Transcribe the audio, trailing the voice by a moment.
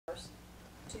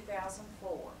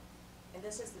2004. And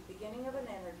this is the beginning of an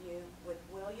interview with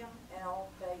William L.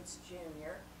 Bates,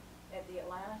 Jr. at the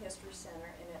Atlanta History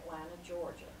Center in Atlanta,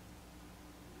 Georgia.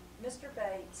 Mr.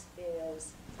 Bates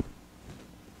is,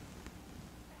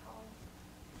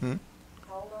 how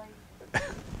old are you?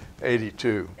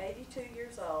 82. 82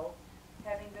 years old,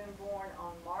 having been born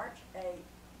on March 8,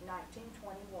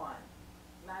 1921.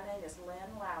 My name is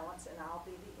Lynn Lowence, and I'll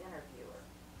be the interviewer.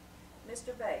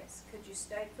 Mr. Bates, could you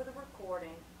state for the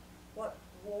recording what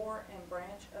war and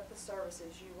branch of the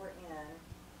services you were in,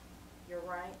 your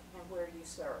rank, and where you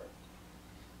served?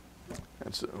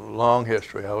 It's a long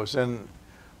history. I was in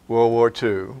World War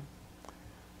II.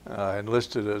 I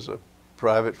enlisted as a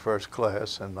private first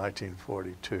class in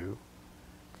 1942,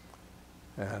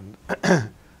 and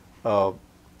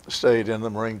stayed in the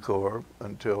Marine Corps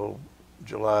until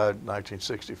July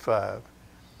 1965.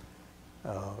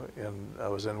 I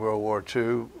was in World War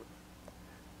II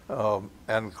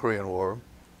and Korean War.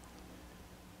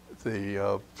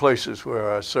 The places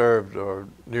where I served are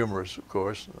numerous, of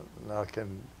course, and I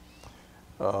can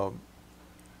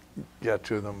get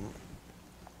to them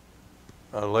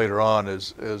later on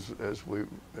as we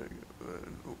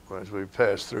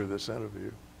pass through this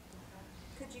interview.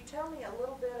 Could you tell me a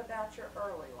little bit about your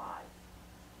early life,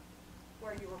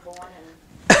 where you were born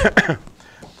and?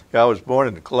 Yeah, I was born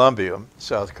in Columbia,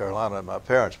 South Carolina, and my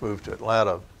parents moved to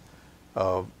Atlanta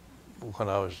when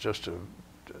I was just an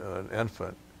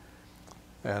infant.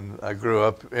 And I grew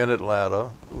up in Atlanta.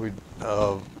 We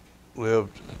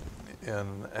lived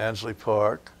in Ansley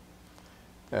Park,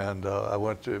 and I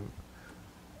went to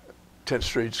 10th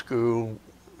Street School.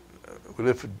 We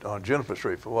lived on Juniper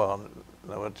Street for a while.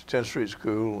 And I went to 10th Street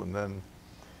School, and then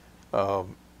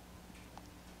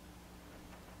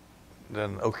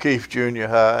O'Keefe Junior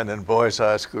High, and then Boys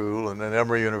High School, and then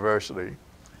Emory University.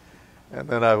 And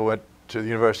then I went to the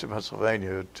University of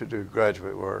Pennsylvania to do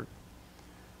graduate work.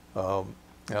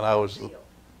 And I was,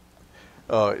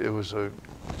 it was a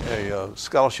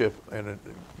scholarship and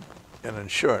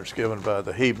insurance given by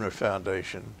the Huebner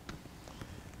Foundation.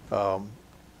 And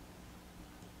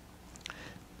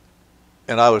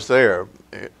I was there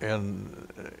in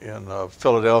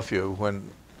Philadelphia when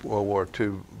World War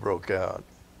II broke out.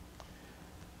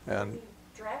 And were you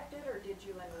drafted or did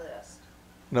you enlist?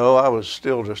 No, I was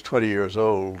still just 20 years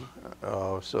old,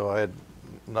 so I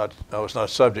was not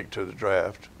subject to the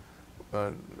draft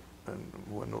and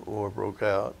when the war broke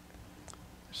out.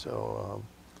 So,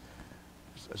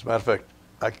 as a matter of fact,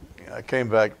 I came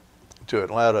back to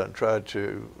Atlanta and tried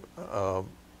to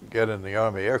get in the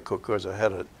Army Air Corps because I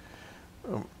had a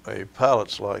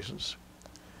pilot's license.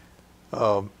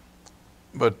 But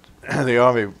the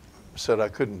Army said I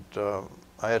couldn't,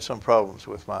 I had some problems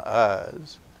with my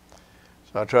eyes.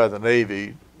 So I tried the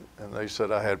Navy, and they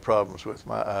said I had problems with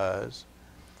my eyes.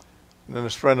 And then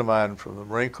this friend of mine from the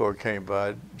Marine Corps came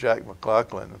by, Jack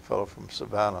McLaughlin, a fellow from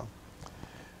Savannah.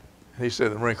 He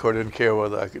said the Marine Corps didn't care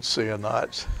whether I could see or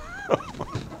not.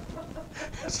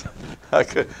 I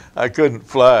couldn't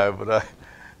fly, but I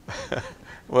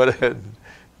went ahead and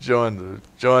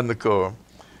joined the Corps.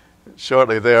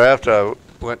 Shortly thereafter, I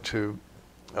went to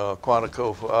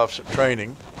Quantico for officer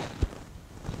training,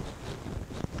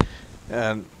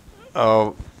 and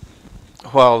while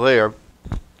there,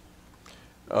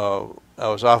 I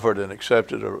was offered and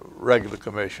accepted a regular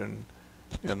commission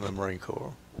in the Marine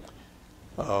Corps.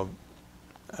 I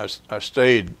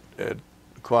stayed at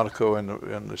Quantico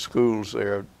in the schools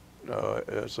there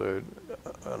as an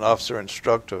officer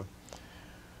instructor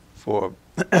for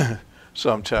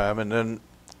some time, and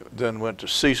then went to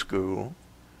C School,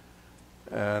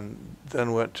 and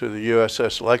then went to the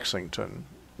USS Lexington.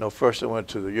 No, first I went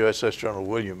to the USS General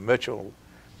William Mitchell,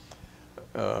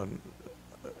 a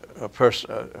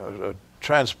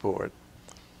transport,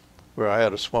 where I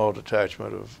had a small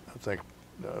detachment of, I think,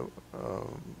 it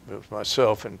was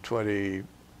myself and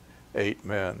 28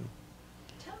 men.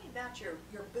 Tell me about your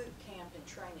boot camp and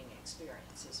training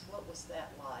experiences. What was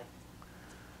that like?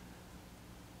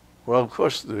 Well, of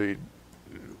course, we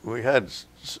had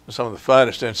some of the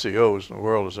finest NCOs in the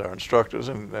world as our instructors,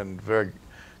 and very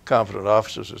competent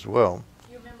officers as well.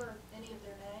 Do you remember any of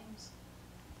their names?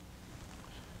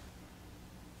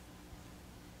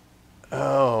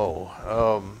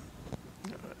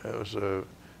 It was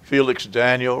Felix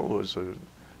Daniel was a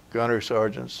gunnery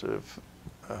sergeant. A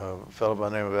fellow by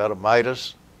the name of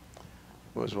Adamitis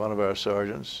was one of our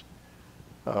sergeants.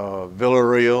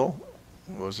 Villarreal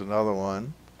was another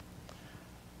one.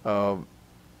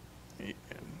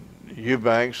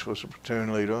 Eubanks was a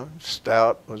platoon leader.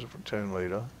 Stout was a platoon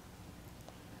leader.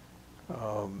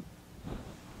 What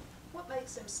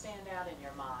makes them stand out in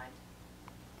your mind?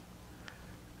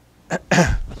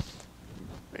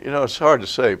 You know, it's hard to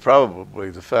say. Probably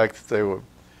the fact that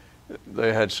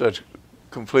they had such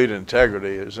complete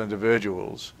integrity as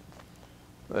individuals.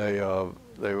 They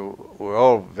were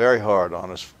all very hard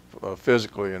on us,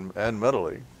 physically and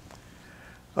mentally,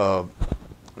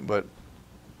 but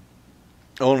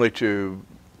only to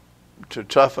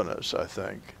toughen us, I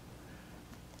think.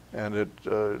 And it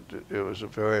was a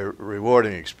very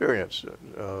rewarding experience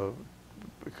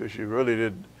because you really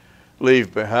did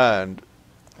leave behind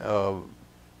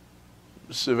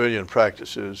civilian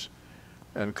practices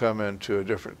and come into a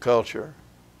different culture,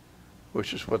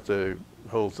 which is what the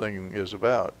whole thing is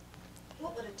about.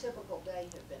 What would a typical day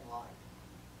have been like?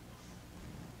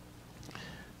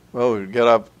 Well, we'd get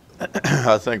up,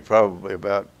 I think probably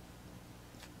about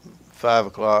 5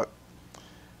 o'clock,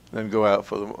 then go out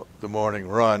for the morning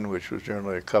run, which was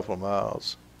generally a couple of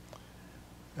miles,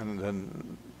 and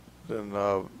then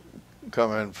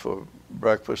come in for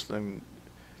breakfast. Then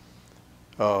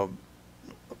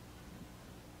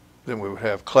we would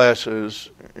have classes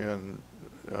in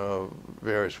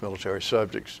various military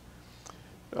subjects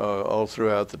all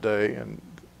throughout the day, and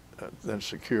then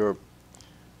secure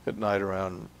at night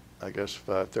around, I guess,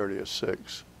 5:30 or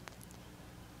 6,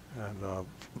 and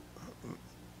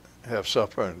have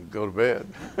supper and go to bed.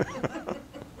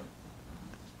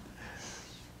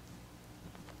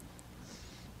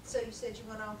 So you said you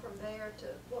went on from there to,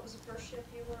 what was the first ship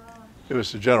you were on? It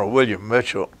was the General William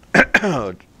Mitchell,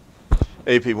 AP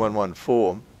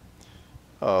 114.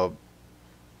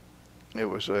 It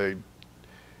was a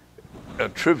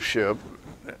troop ship.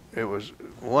 It was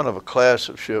one of a class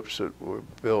of ships that were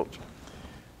built.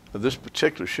 This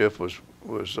particular ship was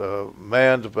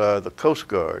manned by the Coast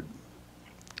Guard.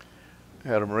 It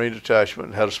had a Marine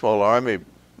detachment, had a small Army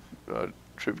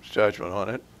troop detachment on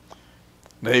it,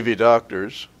 Navy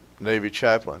doctors, Navy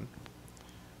chaplain.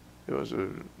 It was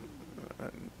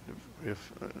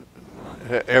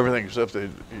everything except the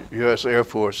U.S. Air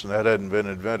Force, and that hadn't been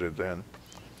invented then.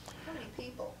 How many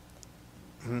people?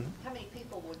 How many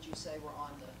people would you say were on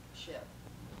the ship?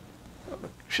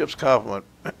 Ship's complement,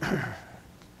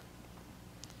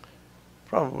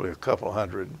 probably a couple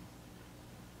hundred,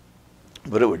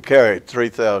 but it would carry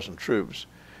 3,000 troops,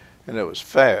 and it was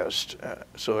fast,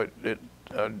 so it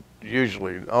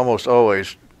usually, almost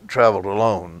always, traveled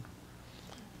alone,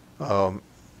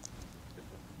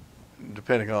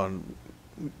 depending on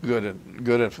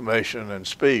good information and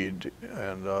speed,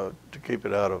 and to keep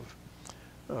it out of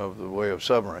the way of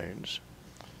submarines.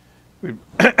 We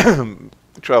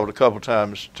traveled a couple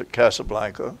times to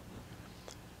Casablanca,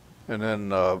 and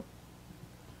then a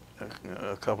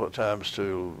couple of times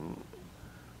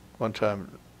one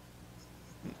time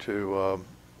to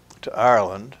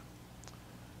Ireland,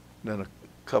 then a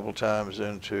couple times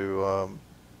into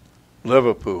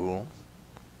Liverpool.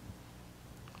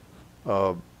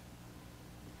 Then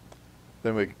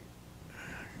we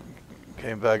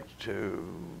came back to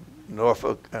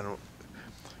Norfolk and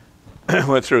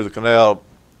went through the canal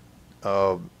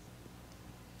out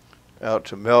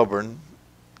to Melbourne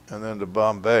and then to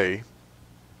Bombay.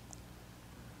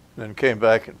 Then came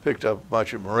back and picked up a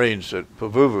bunch of Marines at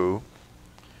Pavuvu,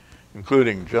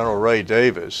 including General Ray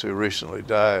Davis, who recently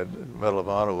died, Medal of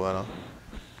Honor winner.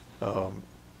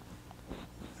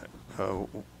 A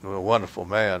wonderful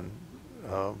man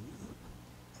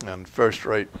and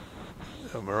first-rate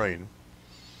Marine.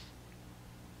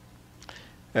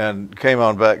 And came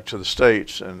on back to the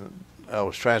States, and I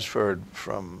was transferred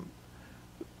from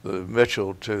the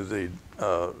Mitchell to the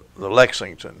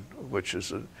Lexington, which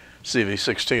is a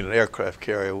CV-16, an aircraft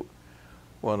carrier.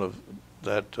 One of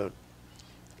that,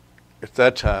 at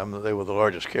that time, they were the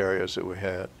largest carriers that we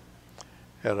had.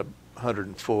 Had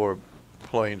 104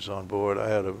 planes on board. I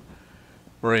had a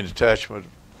Marine detachment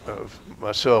of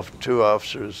myself, 2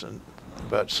 officers, and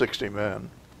about 60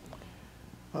 men.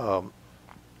 I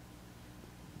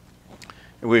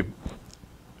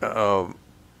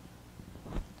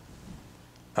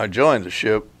joined the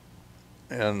ship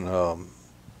in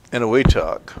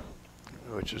Inuitak,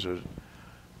 which is an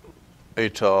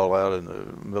atoll out in the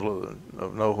middle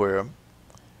of nowhere.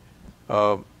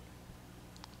 And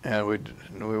we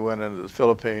went into the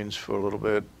Philippines for a little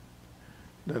bit,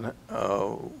 then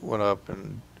went up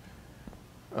and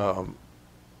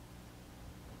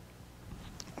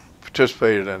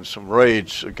participated in some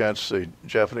raids against the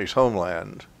Japanese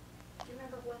homeland. Do you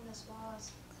remember when this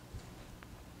was?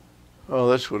 Oh,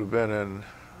 this would have been in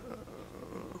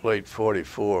late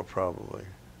 '44, probably,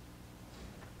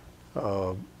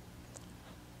 or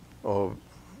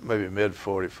maybe mid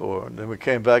 '44. And then we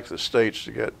came back to the States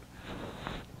to get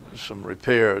some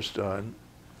repairs done.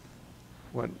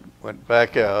 Went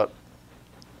back out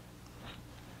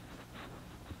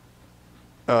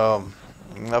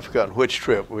I've forgotten which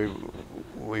trip. We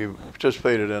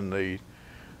participated in the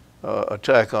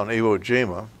attack on Iwo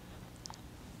Jima.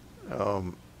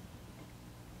 Could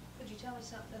you tell me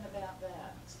something about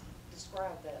that?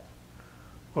 Describe that.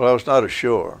 Well, I was not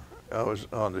ashore. I was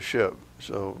on the ship,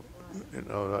 so you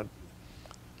know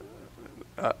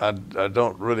I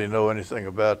don't really know anything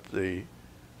about the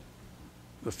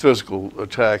physical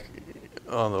attack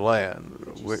on the land.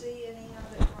 Did you see any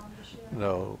of it from the ship?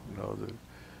 No, no.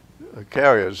 The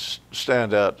carriers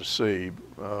stand out to sea.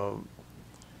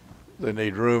 They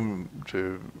need room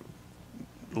to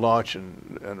launch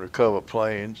and recover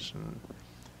planes,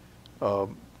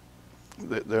 and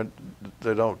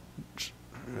they don't.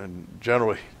 And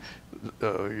generally,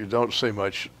 you don't see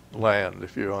much land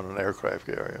if you're on an aircraft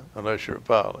carrier, unless you're a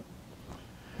pilot.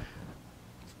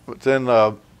 But then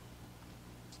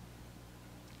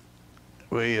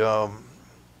we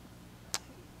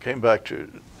came back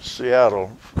to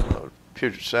Seattle,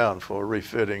 Puget Sound, for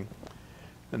refitting,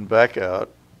 and back out,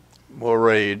 more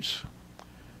raids,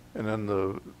 and then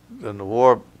the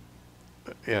war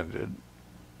ended.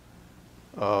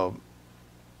 I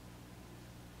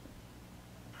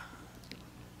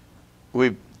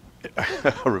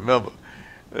remember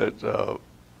that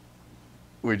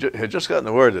we had just gotten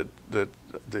the word that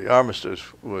the armistice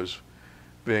was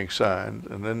being signed,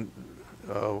 and then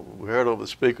we heard over the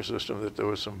speaker system that there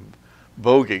was some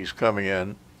bogies coming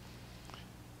in,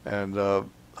 and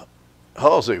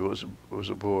Halsey was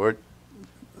aboard,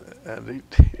 and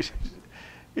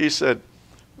he said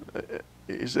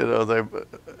are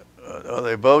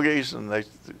they bogies? And the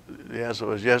answer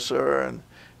was yes, sir. And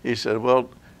he said, well,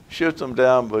 shoot them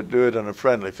down, but do it in a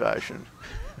friendly fashion.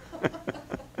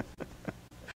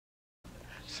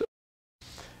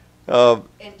 And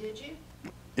did you?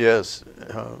 Yes.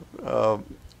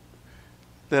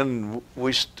 Then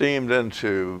we steamed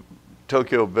into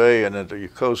Tokyo Bay and into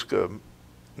Yokosuka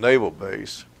Naval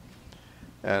Base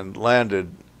and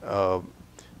landed.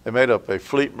 They made up a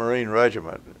Fleet Marine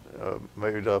Regiment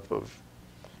made up of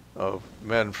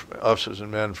men, officers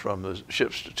and men from the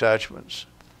ship's detachments,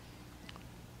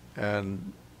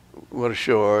 and went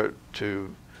ashore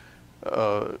to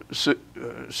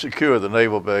secure the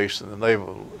naval base and the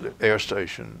naval air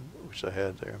station which they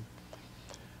had there.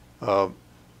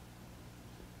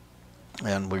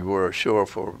 And we were ashore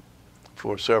for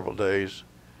several days.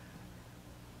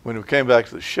 When we came back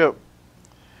to the ship,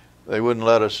 they wouldn't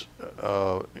let us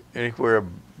anywhere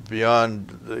beyond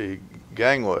the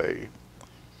gangway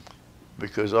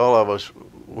because all of us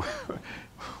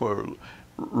were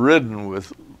ridden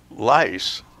with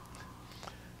lice.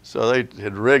 So they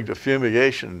had rigged a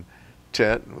fumigation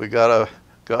tent. We got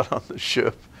on the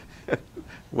ship,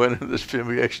 went into this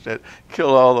fumigation tent,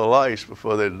 killed all the lice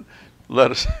before they'd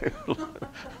let us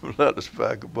let us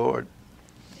back aboard.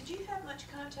 Did you have much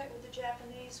contact with the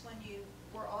Japanese when you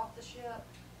were off the ship?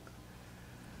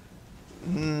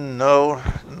 No,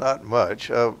 not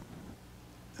much.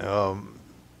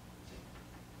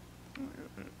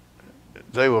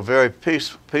 They were very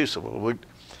peaceable.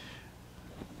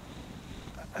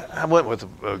 I went with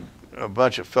a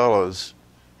bunch of fellows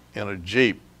in a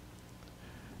Jeep,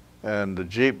 and the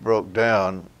Jeep broke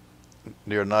down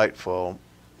near nightfall,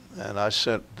 and I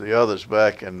sent the others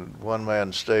back, and one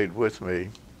man stayed with me,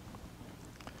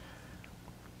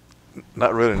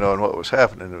 not really knowing what was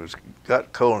happening. It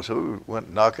got cold, and so we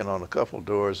went knocking on a couple of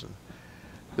doors, and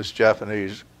this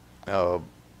Japanese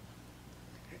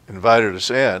invited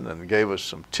us in and gave us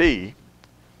some tea,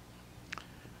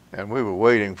 and we were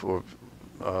waiting for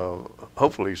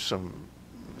hopefully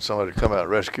somebody to come out and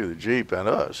rescue the Jeep and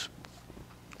us.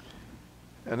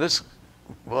 And this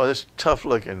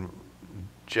tough-looking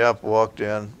Jap walked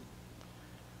in,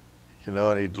 you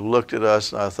know, and he looked at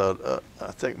us, and I thought,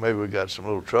 I think maybe we got some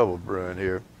little trouble brewing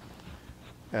here.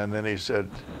 And then he said,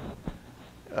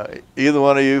 either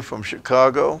one of you from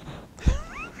Chicago?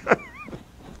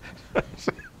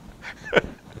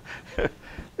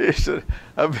 He said,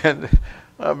 I've been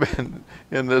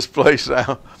in this place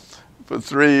now for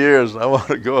 3 years, and I want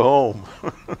to go home.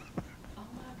 Oh my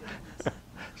goodness.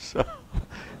 So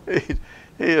he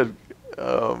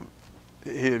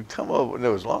had come over, and it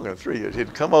was longer than 3 years.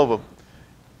 He'd come over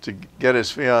to get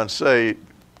his fiancée,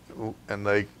 and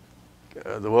the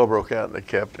war broke out, and they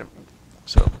kept him.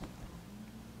 So,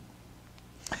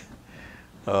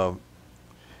 but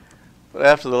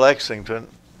after the Lexington,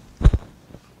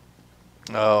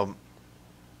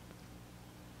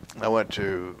 I went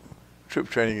to Troop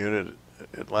Training Unit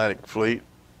Atlantic Fleet,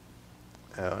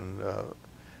 and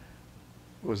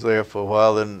was there for a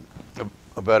while. Then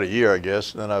about a year, I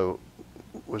guess. And then I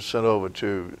was sent over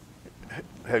to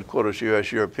headquarters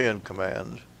U.S. European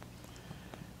Command,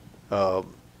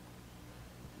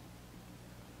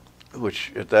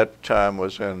 which at that time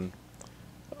was in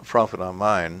Frankfurt am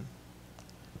Main,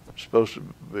 supposed to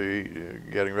be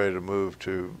getting ready to move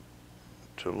to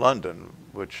London,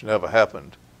 which never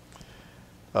happened.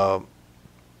 But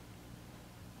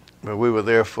we were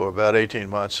there for about 18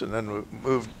 months, and then we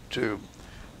moved to,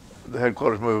 the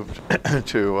headquarters moved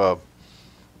to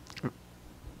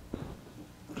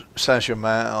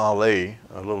Saint-Germain-en-Laye,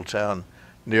 a little town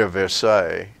near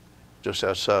Versailles, just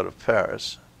outside of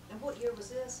Paris. And what year was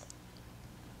this?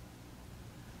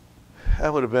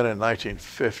 That would have been in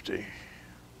 1950.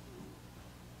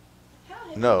 How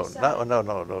did No, you decide- no.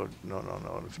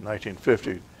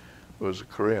 1950 was the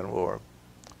Korean War.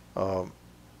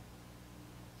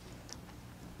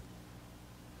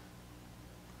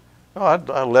 I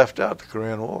left out the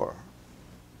Korean War.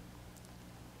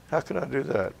 How could I do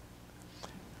that?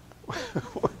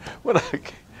 when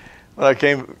I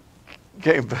came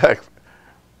back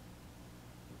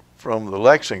from the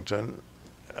Lexington,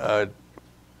 I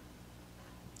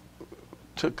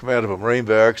took command of a Marine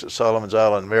barracks at Solomon's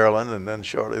Island, Maryland, and then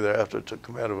shortly thereafter took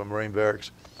command of a Marine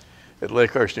barracks at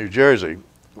Lakehurst, New Jersey,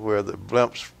 where the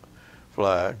blimps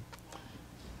fly,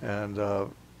 and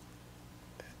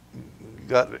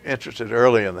got interested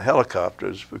early in the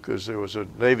helicopters because there was a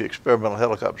Navy experimental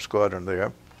helicopter squadron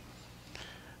there,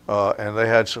 and they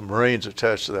had some Marines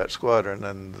attached to that squadron,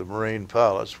 and the Marine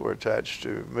pilots were attached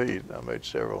to me. I made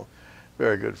several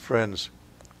very good friends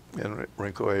in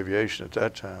Marine Corps aviation at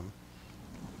that time.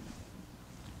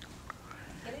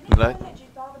 At any And point had you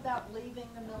thought about leaving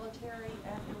the military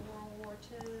after World War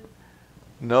II?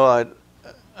 No,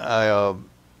 I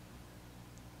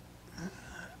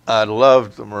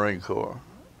loved the Marine Corps.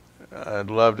 I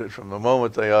loved it from the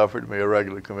moment they offered me a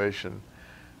regular commission.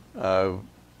 I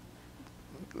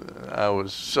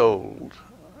was sold,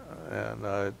 and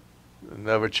I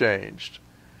never changed.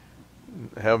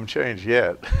 Haven't changed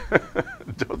yet.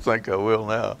 Don't think I will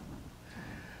now.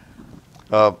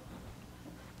 But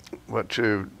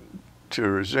to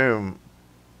resume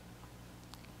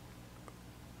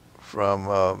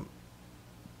from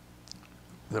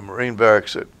the Marine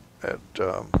barracks at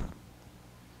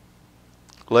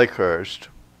Lakehurst,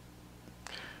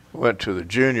 went to the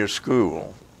junior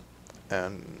school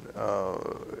and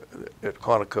at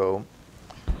Quantico,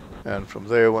 and from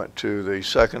there went to the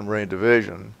 2nd Marine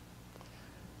Division,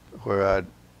 where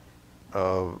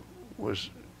I was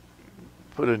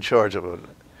put in charge of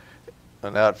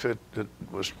an outfit that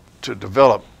was to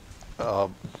develop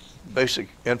basic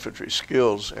infantry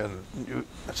skills and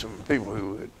some people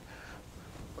who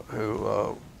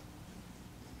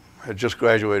had just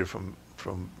graduated from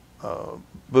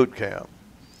boot camp.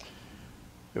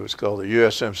 It was called the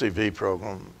USMCV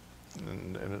program,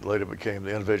 and it later became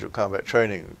the individual combat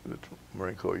training that the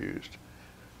Marine Corps used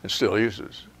and still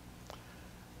uses.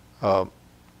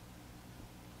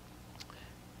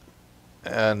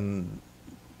 And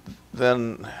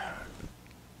then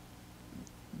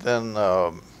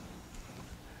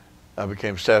I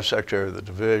became staff secretary of the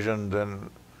division, then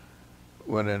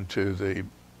went into the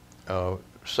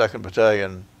 2nd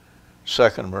Battalion,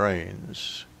 2nd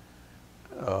Marines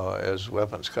as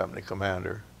weapons company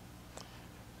commander.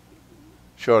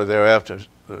 Shortly thereafter,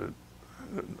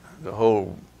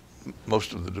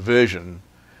 most of the division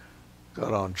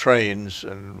got on trains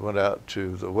and went out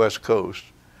to the West Coast,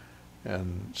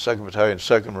 and 2nd Battalion,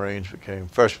 2nd Marines became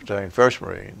 1st Battalion, 1st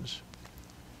Marines,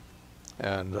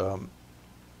 and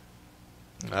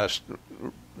I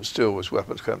still was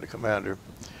weapons company commander.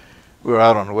 We were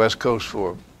out on the West Coast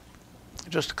for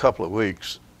just a couple of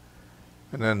weeks,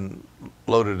 and then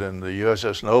loaded in the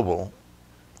USS Noble,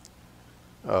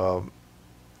 an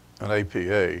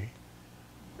APA,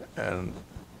 and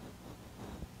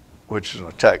which is an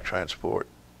attack transport.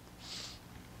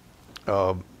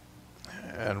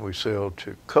 And we sailed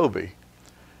to Kobe.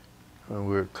 When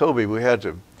we were at Kobe, we had to,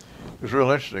 it was real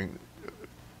interesting.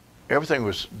 Everything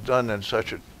was done in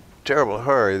such a terrible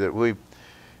hurry that we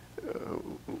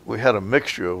had a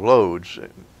mixture of loads.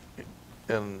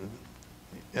 In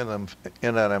an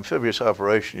amphibious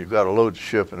operation, you've got to load the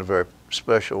ship in a very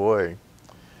special way.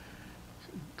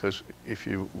 Because if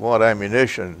you want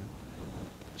ammunition,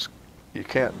 you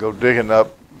can't go digging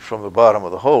up from the bottom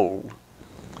of the hold.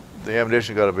 The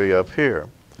ammunition got to be up here.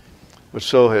 But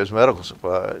so has medical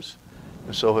supplies,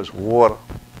 and so has water.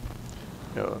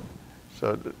 You know,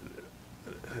 so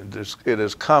it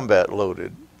is combat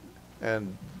loaded,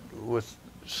 and with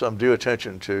some due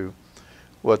attention to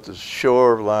what the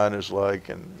shoreline is like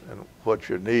and what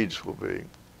your needs will be.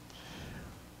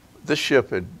 This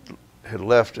ship had had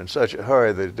left in such a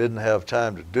hurry they didn't have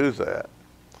time to do that.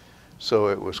 So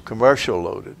it was commercial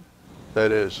loaded.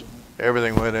 That is,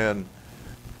 everything went in.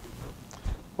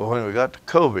 Well, when we got to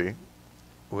Kobe,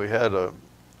 we had I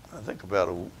think about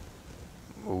a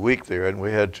week there, and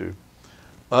we had to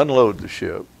unload the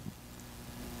ship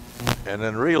and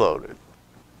then reload it,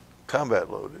 combat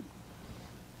loaded.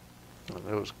 And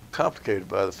it was complicated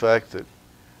by the fact that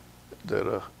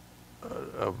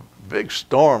a big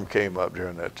storm came up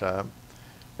during that time.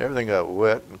 Everything got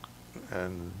wet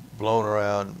and blown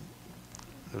around.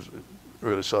 It was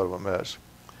really sort of a mess.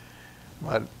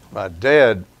 My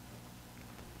dad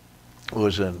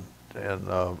was in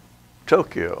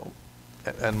Tokyo,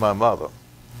 and my mother,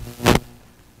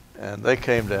 and they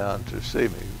came down to see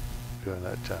me during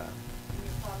that time.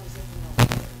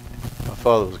 My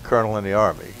father was a colonel in the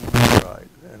Army, right,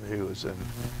 and he was in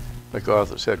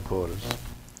MacArthur's headquarters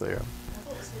there.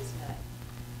 What was his name?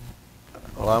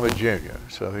 Well, I'm a junior,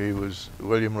 so he was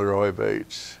William LeRoy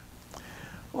Bates.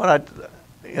 When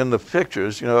in the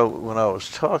pictures, you know, when I was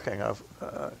talking,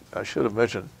 I should have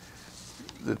mentioned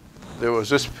that there was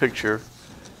this picture.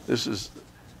 This is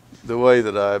the way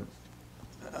that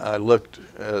I looked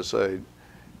as a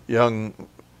young,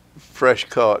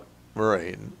 fresh-caught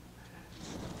Marine.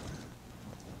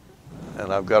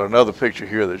 And I've got another picture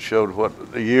here that showed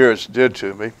what the years did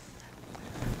to me.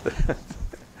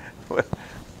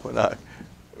 When I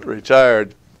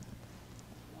retired,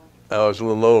 I was a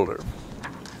little older.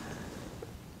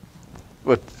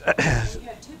 But You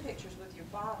had two pictures with your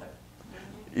father,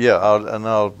 didn't you? yeah,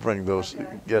 I'll bring those,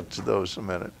 Okay. get to those in a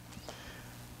minute.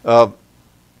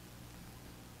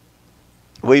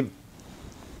 We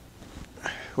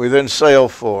then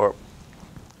sailed for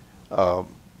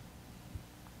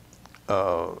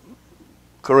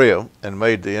Korea and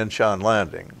made the Inchon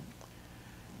Landing,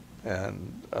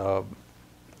 and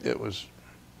it was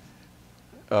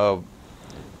really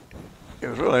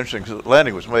interesting because the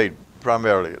landing was made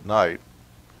primarily at night.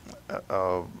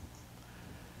 Oh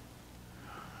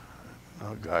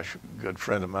gosh, a good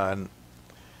friend of mine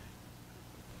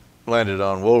landed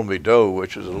on Wolmerby Doe,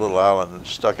 which is a little island that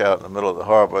stuck out in the middle of the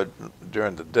harbor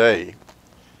during the day.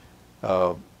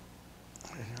 I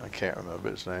can't remember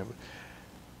his name,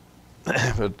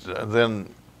 but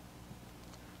then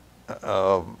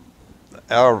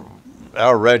our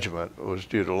regiment was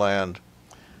due to land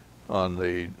on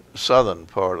the southern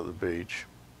part of the beach.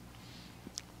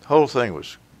 The whole thing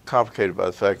was complicated by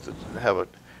the fact that they have a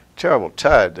terrible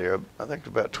tide there, I think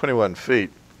about 21 feet,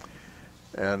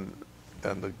 and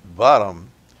the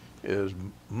bottom is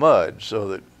mud, so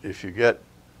that if you get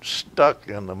stuck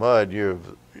in the mud, you're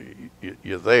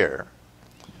there.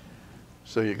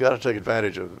 So you got to take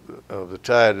advantage of the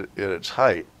tide at its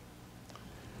height.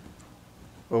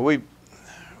 Well,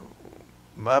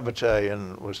 my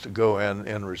battalion was to go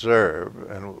in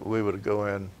reserve, and we would go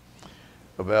in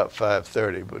about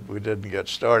 5:30, but we didn't get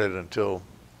started until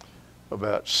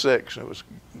about 6, and it was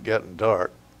getting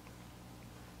dark.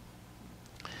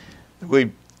 The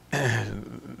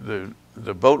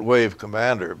boat wave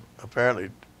commander apparently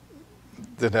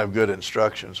didn't have good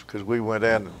instructions, because we went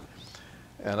in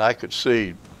and I could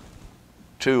see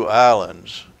 2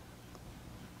 islands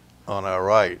on our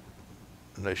right,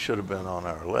 and they should have been on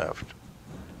our left.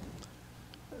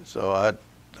 So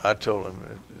I told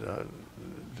him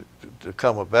to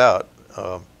come about,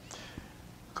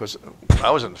 because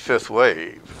I was in the 5th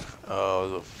wave.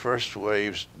 The first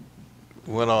waves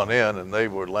went on in, and they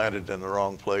were landed in the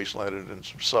wrong place, landed in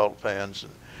some salt pans,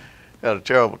 and had a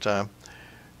terrible time.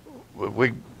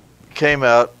 We came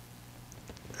out,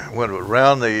 went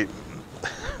around the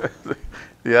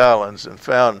the islands, and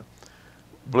found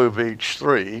Blue Beach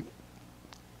 3.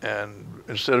 And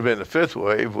instead of being the 5th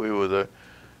wave, we were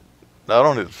not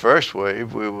only the first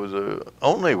wave, we were the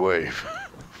only wave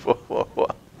for a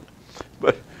while.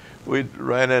 But we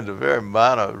ran into very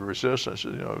minor resistance,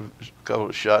 you know, a couple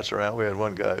of shots around. We had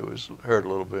one guy who was hurt a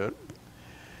little bit.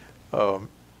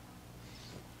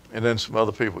 And then some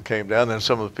other people came down. Then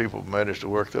some of the people managed to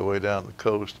work their way down the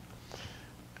coast.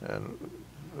 And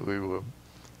we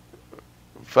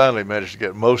finally managed to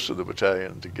get most of the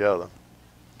battalion together.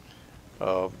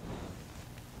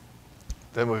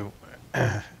 Then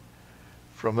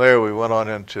from there we went on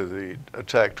into the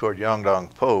attack toward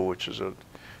Yongdong-po, which is a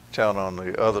town on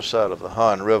the other side of the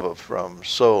Han River from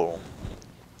Seoul.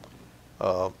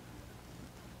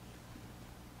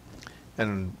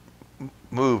 And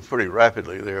moved pretty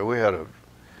rapidly there. We had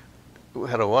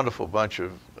a wonderful bunch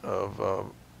of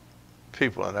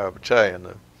people in our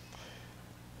battalion.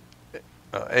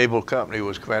 The Able Company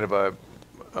was commanded by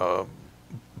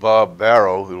Bob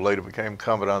Barrow, who later became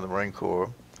Commandant of the Marine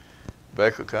Corps,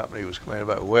 Becker Company was commanded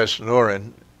by Wes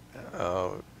Norrin,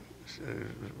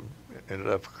 ended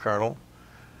up a colonel.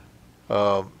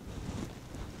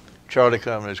 Charlie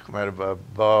Company is commanded by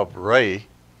Bob Ray,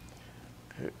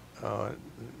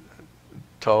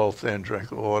 tall, thin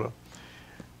drink of water.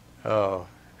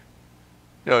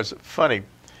 It's funny.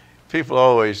 People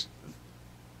always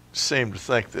seem to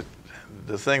think that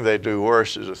the thing they do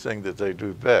worst is the thing that they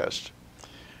do best.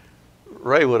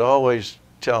 Ray would always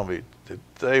tell me that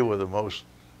they were the most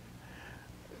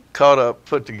caught up,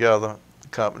 put together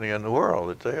company in the world,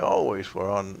 that they always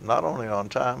were not only on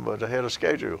time, but ahead of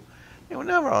schedule. They were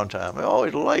never on time. They were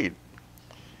always late.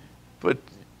 But,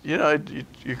 you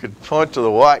could point to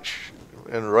the watch,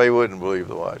 and Ray wouldn't believe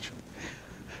the watch.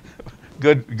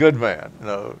 Good man,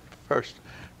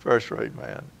 first-rate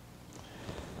man.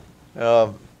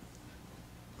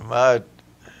 My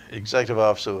executive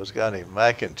officer was a guy named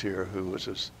McIntyre, who was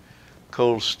this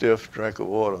cold, stiff drink of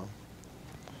water.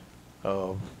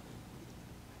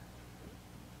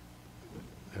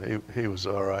 He was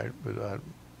all right, but I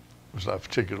was not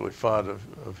particularly fond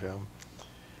of him.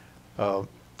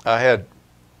 I had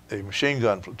a machine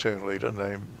gun platoon leader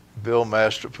named Bill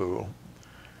Masterpool,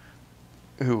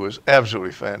 who was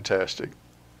absolutely fantastic.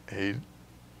 He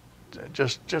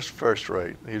just first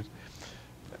rate.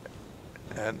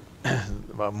 And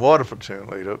my mortar platoon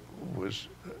leader was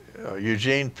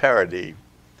Eugene Paradis,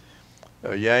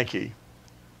 a Yankee,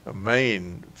 a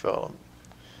Maine fellow,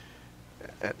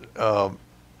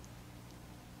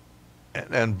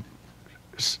 and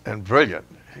brilliant.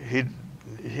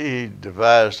 He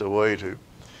devised a way to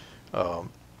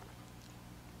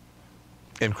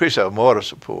increase our mortar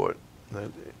support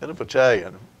in a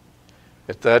battalion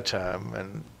at that time,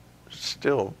 and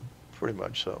still pretty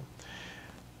much so.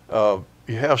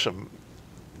 You have some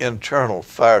internal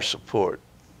fire support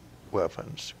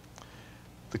weapons.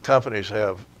 The companies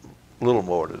have little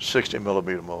mortars, 60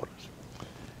 millimeter mortars.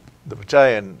 The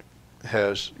battalion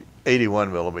has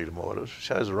 81 millimeter mortars, which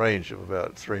has a range of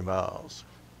about 3 miles.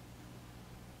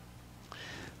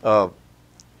 And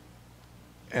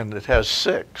it has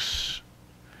 6.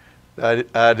 The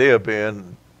idea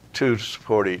being 2 to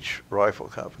support each rifle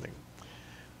company.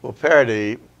 Well,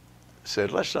 Paradis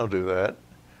said, let's don't do that.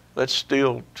 Let's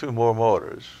steal 2 more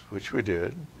mortars, which we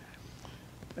did.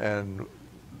 And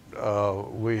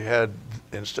we had,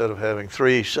 instead of having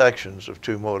 3 sections of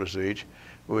 2 mortars each,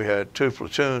 we had 2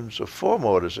 platoons of 4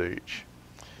 mortars each.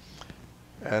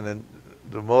 And then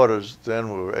the mortars then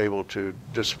were able to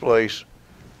displace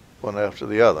one after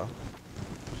the other.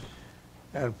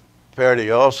 And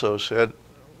Paradis also said,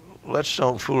 let's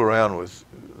don't fool around with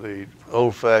the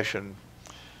old-fashioned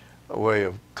way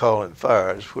of calling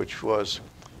fires, which was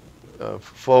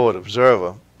forward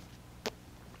observer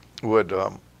would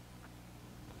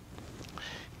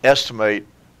estimate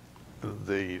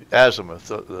the azimuth,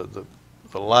 the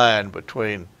line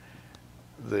between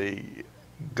the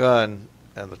gun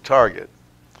and the target.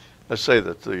 Let's say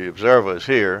that the observer is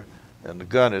here, and the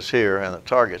gun is here, and the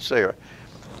target's there.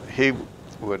 He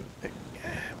would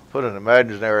put an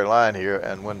imaginary line here,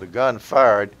 and when the gun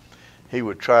fired, he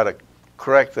would try to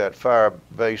correct that fire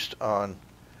based on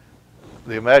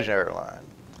the imaginary line.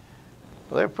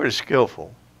 Well, they're pretty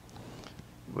skillful.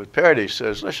 But Paradis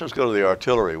says, let's just go to the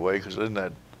artillery way, because it isn't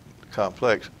that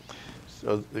complex.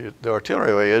 So the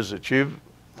artillery way is that you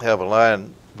have a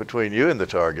line between you and the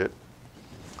target,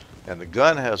 and the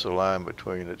gun has a line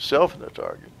between itself and the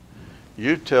target.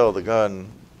 You tell the gun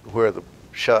where the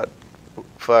shot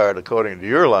fired according to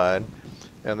your line,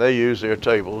 and they use their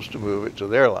tables to move it to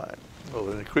their line. Well,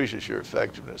 it increases your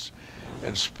effectiveness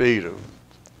and speed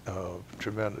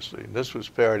tremendously. And this was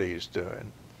Paradis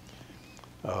doing.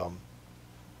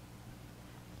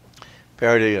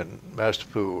 Paradis and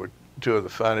Masterpool were 2 of the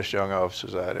finest young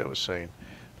officers I had ever seen.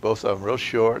 Both of them real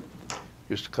short.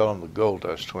 Used to call them the Gold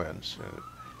Dust Twins.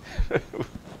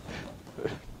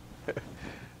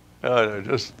 No,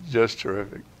 just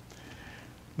terrific.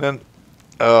 Then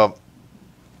the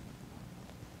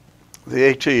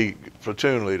AT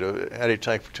platoon leader,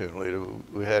 anti-tank platoon leader,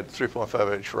 we had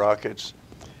 3.5-inch rockets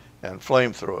and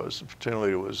flamethrowers. The platoon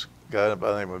leader was a guy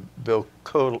by the name of Bill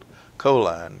Coline,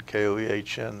 Koehnline,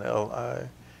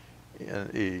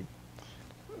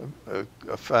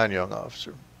 a fine young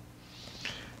officer.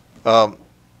 The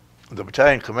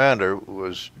battalion commander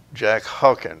was Jack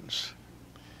Hawkins.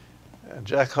 And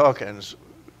Jack Hawkins,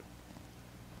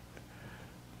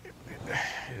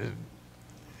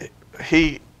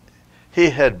 he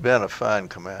had been a fine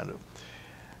commander.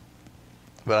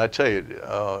 But I tell you,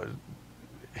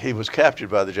 he was captured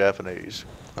by the Japanese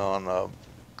on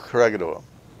Corregidor.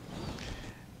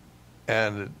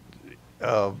 And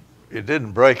it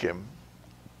didn't break him.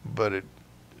 but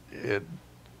it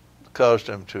caused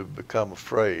him to become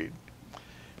afraid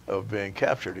of being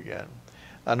captured again.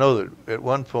 I know that at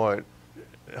one point,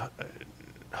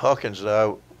 Hawkins and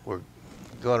I were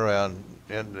going around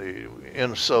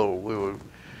in Seoul. We were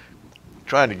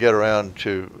trying to get around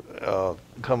to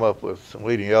come up with some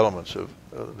leading elements of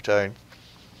the battalion,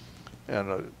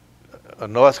 and a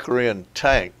North Korean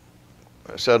tank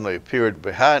suddenly appeared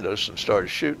behind us and started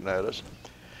shooting at us,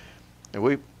 and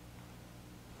we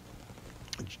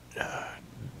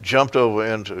jumped over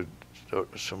into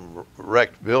some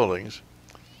wrecked buildings,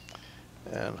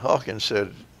 and Hawkins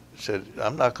said,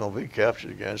 I'm not going to be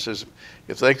captured again. He says,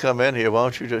 if they come in here, why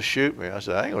don't you just shoot me? I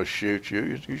said, I ain't going to shoot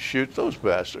you. You shoot those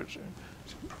bastards.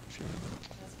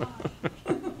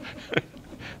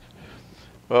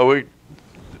 Well,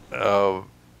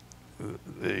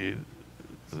 the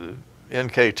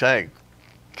NK tank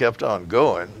kept on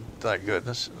going. Thank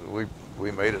goodness,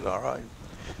 we made it all right.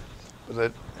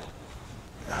 But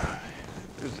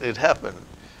it happened.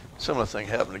 Similar thing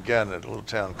happened again in a little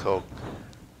town called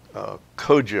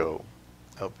Kojo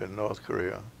up in North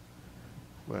Korea.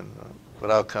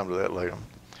 But I'll come to that later.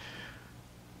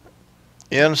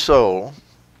 In Seoul,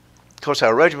 of course,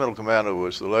 our regimental commander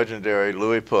was the legendary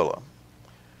Louis Pulla,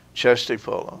 Chesty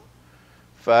Pulla,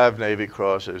 5 Navy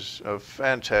Crosses, a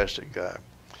fantastic guy.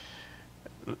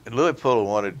 Louis Pulla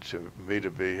wanted me to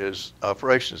be his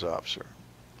operations officer.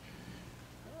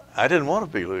 I didn't want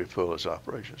to be Louis Pulla's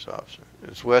operations officer.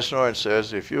 As West Orange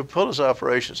says, if you're Pulla's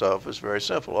operations officer, it's very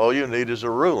simple. All you need is a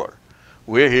ruler.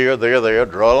 We're here, they're there,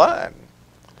 draw a line.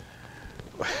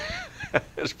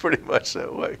 It's pretty much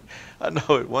that way. I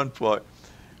know at one point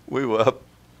we were up,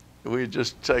 we had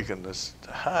just taken this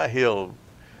high hill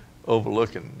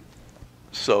overlooking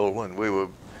Seoul, and we were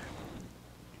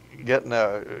getting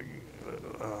our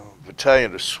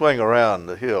battalion to swing around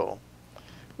the hill,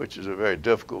 which is a very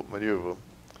difficult maneuver.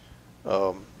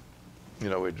 You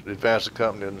know, we'd advance the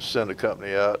company and send the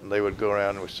company out, and they would go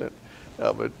around and we sent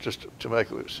out, but just to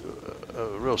make it a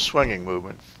real swinging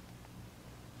movement.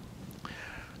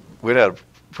 We'd had a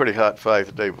pretty hot fight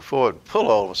the day before, and Pull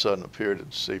all of a sudden appeared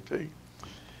at the CP.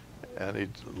 And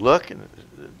he'd look, and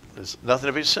there's nothing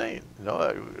to be seen. You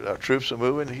know, our troops are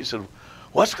moving. He said,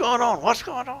 what's going on? What's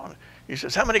going on? He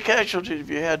says, how many casualties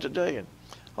have you had today? And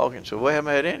Hawkins said, we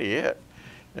haven't had any yet.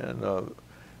 And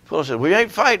Pull said, we ain't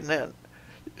fighting then.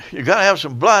 You got to have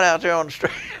some blood out there on the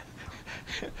street.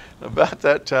 About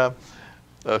that time,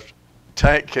 a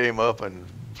tank came up and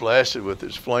blasted with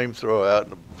his flamethrower out,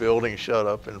 and the building shut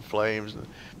up in flames, and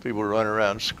people were running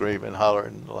around screaming,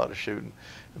 hollering, a lot of shooting.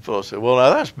 And Fuller said, well, now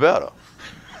that's better.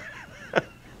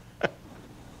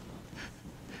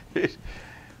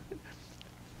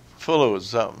 Fuller was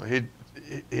something.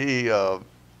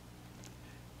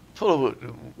 Fuller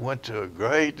went to a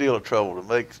great deal of trouble to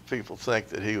make people think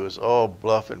that he was all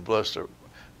bluff and bluster.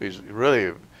 He's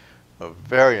really a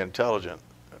very intelligent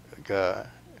guy.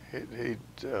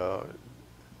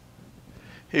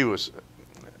 He was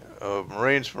a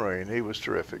Marine's Marine. He was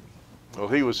terrific. Well,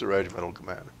 he was the regimental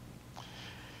commander.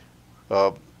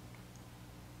 Well,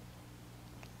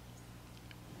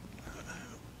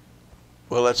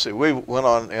 let's see. We went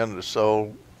on into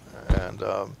Seoul, and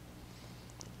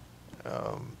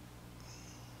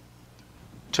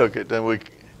took it. Then we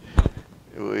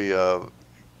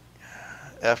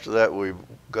after that we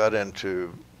got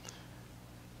into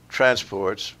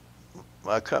transports.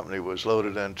 My company was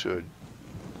loaded into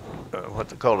what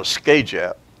they call a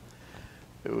skajap.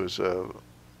 It was an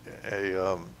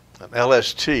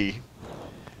LST,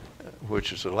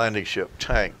 which is a landing ship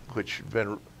tank, which had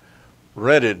been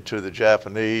rented to the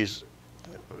Japanese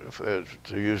to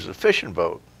use as a fishing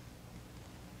boat.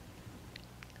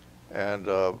 And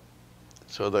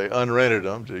so they unrented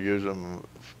them to use them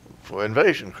for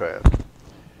invasion craft.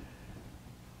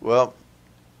 Well,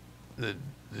 the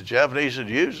Japanese had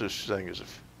used this thing as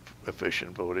a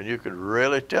fishing boat, and you could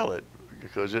really tell it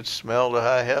because it smelled to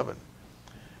high heaven.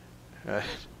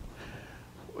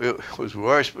 It was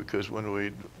worse because when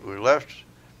we left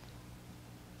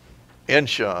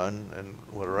Inchon and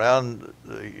went around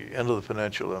the end of the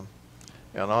peninsula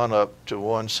and on up to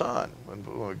Wonsan.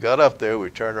 When we got up there, we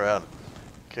turned around,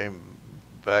 came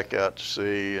back out to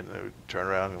sea, and they would turn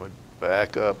around and went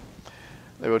back up.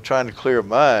 They were trying to clear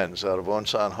mines out of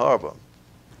Wonsan Harbor.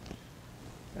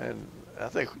 And I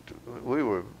think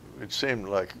it seemed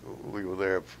like we were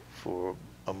there for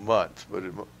a month, but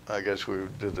I guess we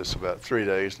did this about 3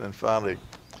 days, and then finally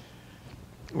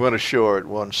went ashore at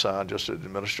Wonsan, just an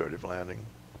administrative landing.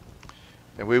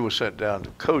 And we were sent down to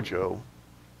Kojo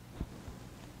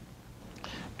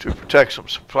to protect some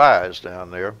supplies down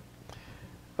there.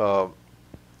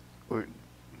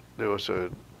 there was a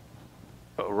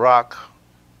ROK,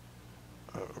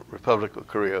 Republic of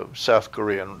Korea, South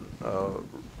Korean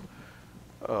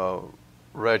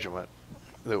regiment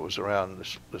that was around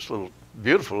this little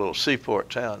beautiful little seaport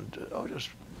town. Oh, just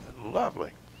lovely.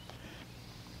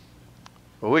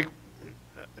 Well,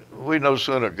 we no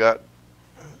sooner got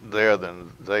there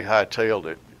than they hightailed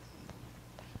it,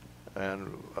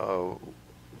 and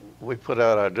we put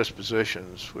out our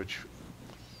dispositions, which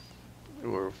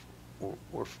were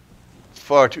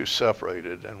far too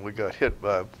separated, and we got hit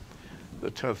by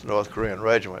the 10th North Korean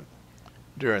Regiment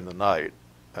during the night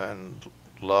and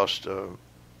lost some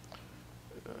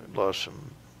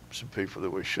people that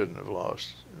we shouldn't have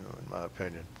lost, in my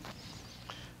opinion.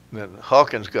 And then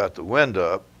Hawkins got the wind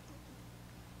up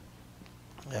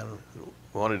and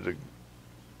wanted to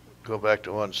go back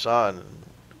to one side, and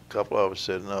a couple of us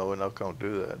said, no, we're not going to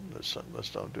do that. Let's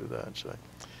don't do that. So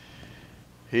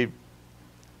he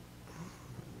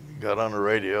got on the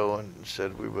radio and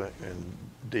said we were in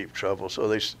deep trouble. So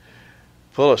they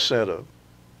sent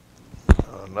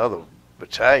another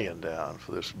battalion down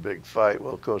for this big fight.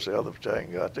 Well, of course, the other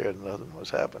battalion got there and nothing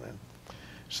was happening.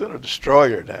 Sent a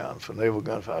destroyer down for naval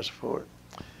gunfire support.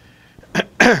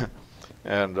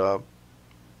 And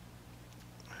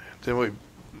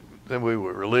then we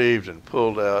were relieved and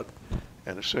pulled out,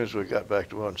 and as soon as we got back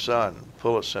to one son,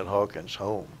 Pullis sent Hawkins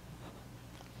home.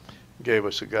 Gave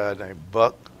us a guy named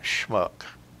Buck Schmuck.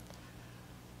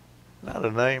 Not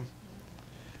a name.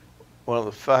 One of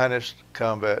the finest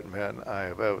combat men I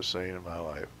have ever seen in my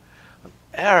life.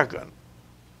 Arrogant,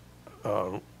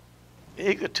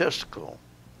 egotistical,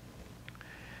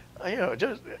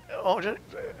 just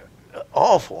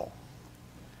awful.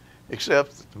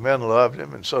 Except that the men loved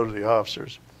him, and so did the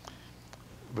officers,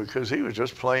 because he was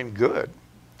just plain good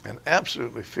and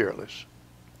absolutely fearless.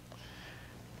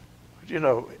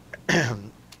 But,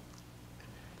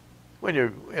 when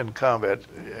you're in combat,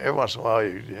 every once in a while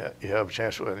you have a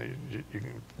chance when you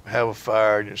can have a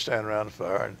fire and you stand around the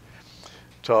fire and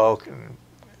talk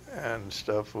and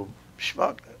stuff. Well,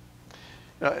 Schmuck,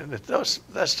 and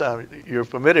that's time you're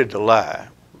permitted to lie.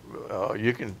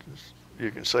 You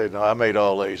can say, no, I made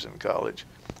all A's in college,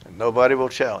 and nobody will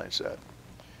challenge that.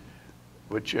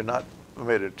 But you're not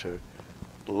permitted to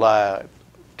lie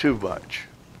too much.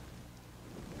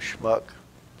 Schmuck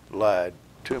lied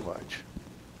too much.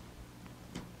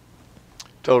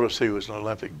 Told us he was an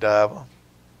Olympic diver,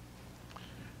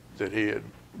 that he had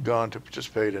gone to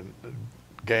participate in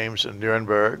games in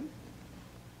Nuremberg,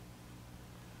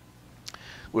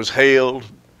 was hailed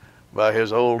by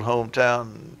his old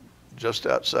hometown just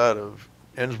outside of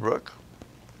Innsbruck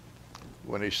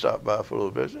when he stopped by for a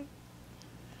little visit.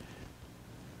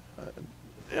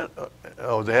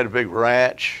 They had a big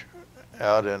ranch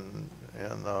out in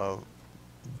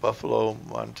Buffalo,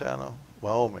 Montana,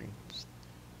 Wyoming.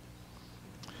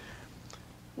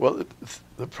 Well,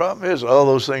 the problem is all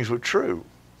those things were true.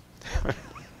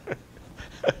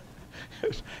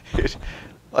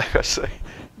 Like I say,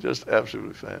 just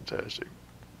absolutely fantastic.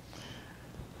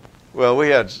 Well, we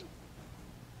had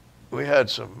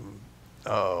some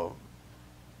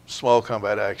small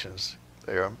combat actions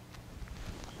there.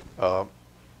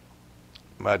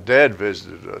 My dad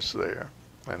visited us there,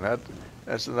 and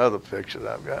that's another picture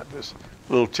that I've got, this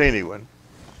little teeny one.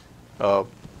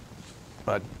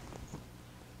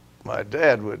 My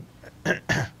dad would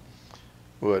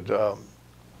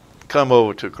come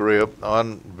over to Korea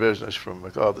on business from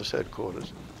MacArthur's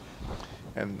headquarters,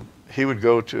 and he would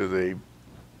go to the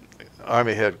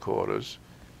Army headquarters,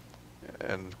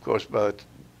 and of course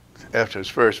after his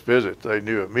first visit they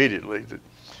knew immediately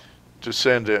to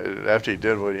send, after he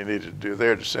did what he needed to do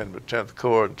there, to send him to 10th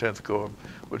Corps, and 10th Corps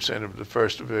would send him to the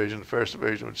 1st Division, the 1st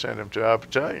Division would send him to our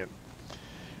battalion,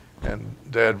 and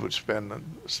Dad would spend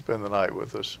the night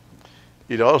with us.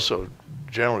 He'd also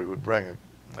generally would bring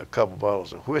a couple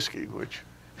bottles of whiskey, which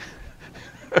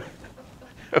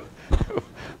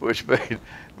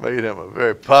made him a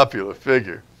very popular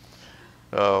figure.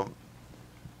 But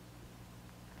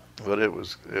it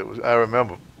was. I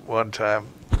remember one time,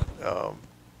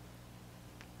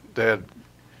 Dad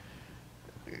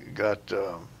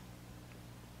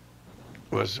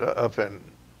was up in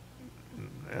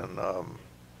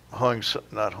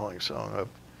not Hong Song,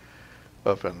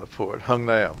 up in the port, Hung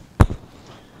Nam,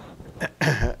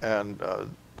 and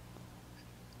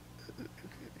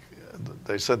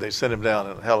they said they sent him down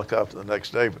in a helicopter the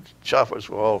next day, but the choppers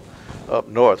were all up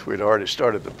north. We'd already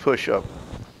started to push up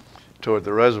toward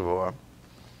the reservoir.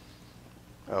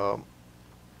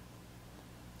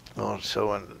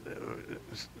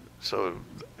 So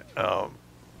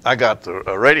I got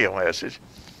a radio message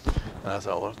And I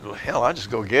thought, well, hell, I'll just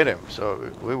go get him.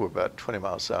 So we were about 20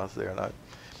 miles south there, and I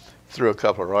threw a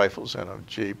couple of rifles in a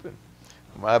Jeep. And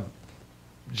my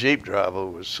Jeep driver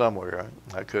was somewhere.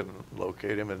 I couldn't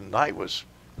locate him, and night was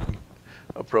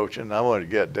approaching. And I wanted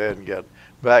to get Dad and get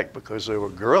back because there were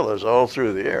guerrillas all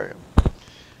through the area.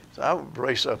 So I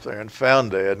raced up there and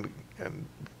found Dad and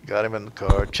got him in the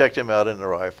car, checked him out in the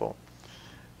rifle,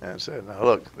 and said, "Now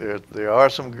look, there are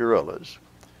some guerrillas,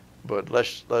 but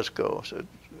let's go." I said,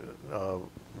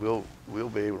 we'll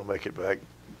be able to make it back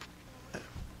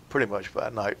pretty much by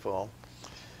nightfall.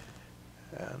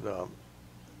 And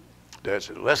Dad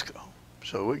said, "Let's go."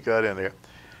 So we got in there.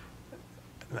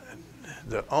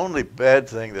 The only bad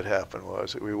thing that happened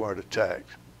was that we weren't attacked,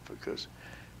 because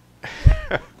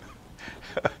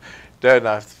Dad and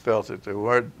I felt that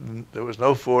there was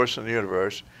no force in the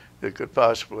universe that could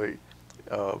possibly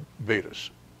beat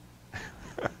us.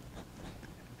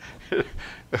 We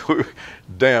were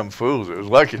damn fools. It was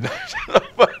lucky that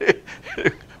nobody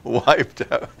wiped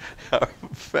out our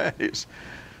fannies.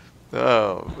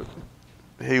 Oh, but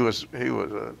he was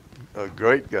a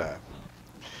great guy.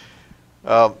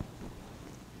 Well,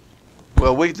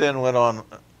 we then went on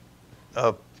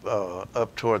up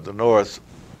toward the north.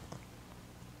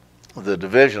 The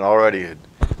division already had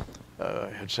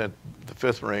sent the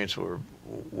 5th Marines, were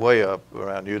way up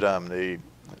around Udamni.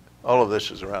 All of this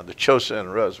is around the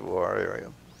Chosin Reservoir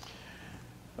area.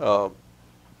 And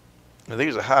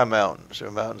these are high mountains. There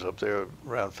are mountains up there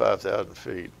around 5,000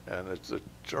 feet, and the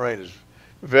terrain is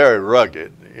very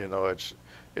rugged. You know, it's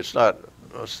not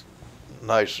a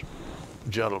nice,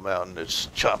 gentle mountain. It's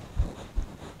chopped.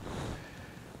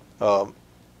 The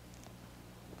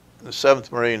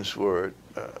 7th Marines were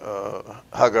at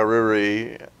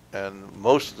Hagaruri, and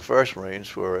most of the 1st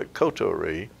Marines were at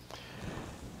Kotori.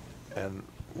 And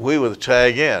we were the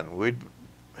tag in. We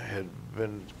had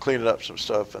been cleaning up some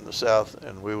stuff in the south,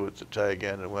 and we were the tag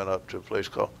in and went up to a place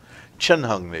called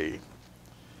Chenhungni.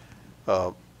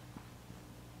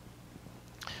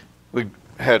 We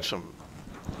had some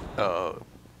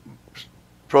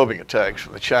probing attacks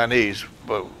from the Chinese,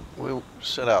 but we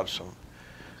sent out some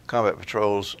combat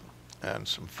patrols and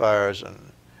some fires,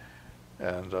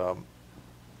 and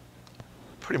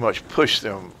pretty much pushed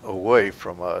them away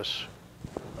from us.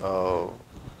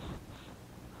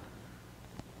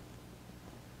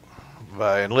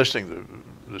 By enlisting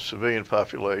the civilian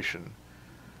population,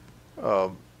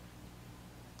 tell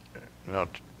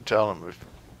them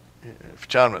if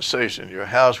Chinaman stays in your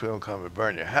house, we won't come and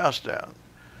burn your house down.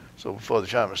 So before the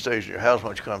Chinaman stays in your house, why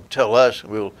don't you come tell us,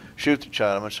 and we'll shoot the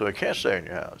Chinaman so he can't stay in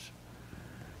your house.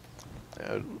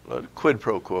 A quid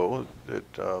pro quo that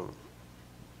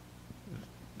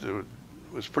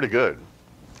was pretty good.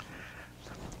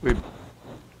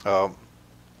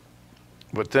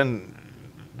 But then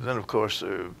of course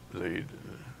the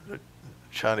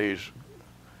Chinese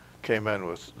came in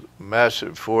with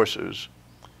massive forces,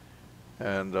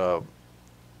 and the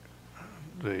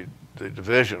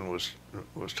division was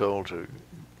told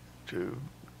to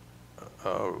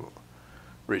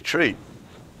retreat.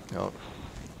 You know,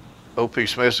 O.P.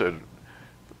 Smith said,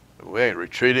 "We ain't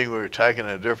retreating, we're attacking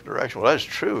in a different direction." Well, that's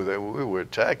true, that we were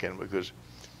attacking because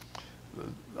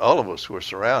all of us were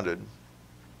surrounded.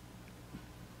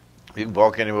 You can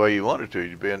walk any way you wanted to,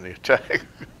 you'd be in the attack.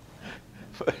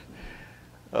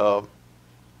 But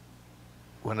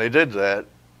when they did that,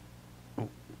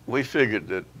 we figured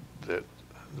that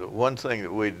the one thing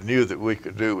that we knew that we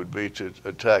could do would be to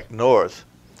attack north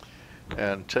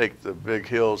and take the big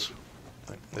hills.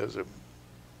 There's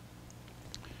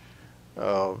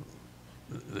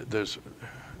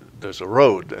a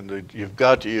road, and you've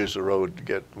got to use the road to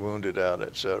get wounded out,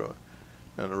 etc.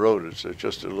 And the road is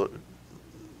just the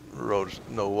road's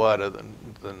no wider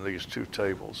than these 2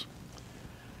 tables.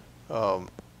 And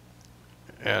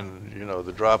you know,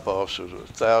 the drop-offs is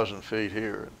 1,000 feet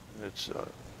here. It's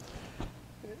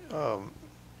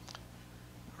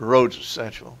road's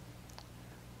essential.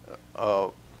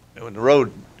 When the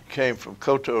road came from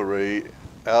Kotori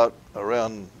out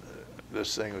around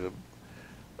this thing, was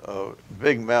a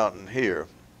big mountain here,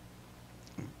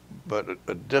 but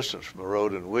a distance from the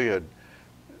road, and we had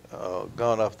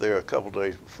gone up there a couple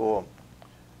days before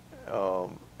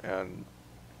and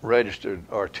registered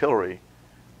artillery,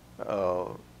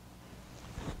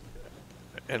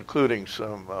 including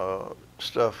some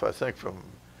stuff, I think, from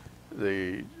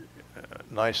the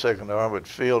 92nd Armored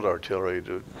Field Artillery.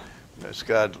 To this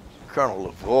guy,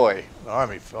 Colonel LeRoy, an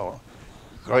Army fellow,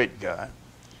 great guy,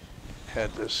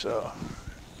 had this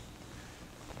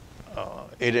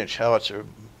 8-inch howitzer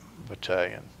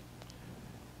battalion.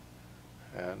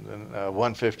 And then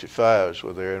 155s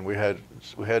were there, and we had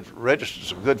registered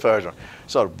some good fires on,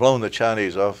 sort of blown the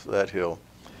Chinese off that hill.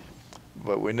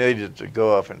 But we needed to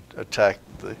go up and attack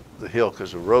the hill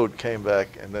because the road came back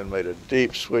and then made a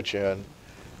deep switch in,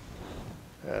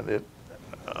 and there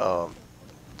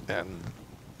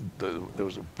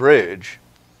was a bridge.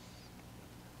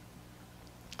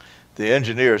 The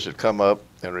engineers had come up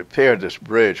and repaired this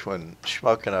bridge when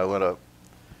Schmuck and I went up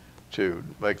to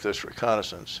make this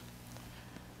reconnaissance.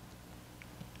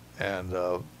 And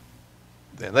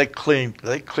they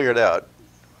cleared out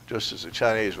just as the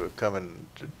Chinese were coming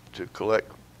to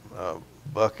collect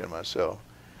Buck and myself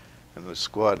and the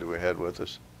squad that we had with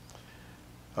us.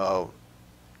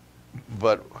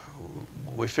 But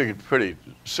we figured pretty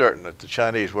certain that the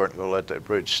Chinese weren't going to let that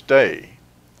bridge stay,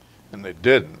 and they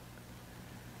didn't.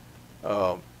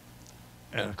 And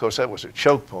of course that was a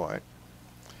choke point.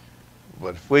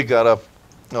 But if we got up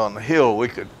on the hill, we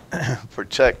could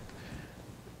protect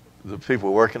the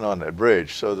people working on that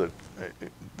bridge, so that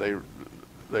they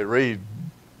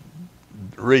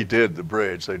redid the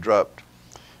bridge. They dropped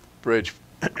bridge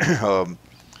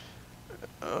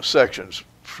sections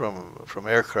from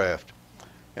aircraft,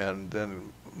 and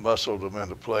then muscled them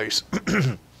into place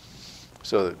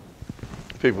so that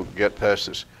people could get past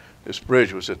this. This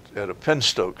bridge was at a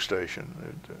penstoke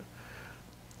station.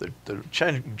 The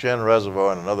Inchon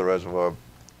Reservoir and another reservoir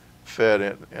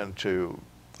fed into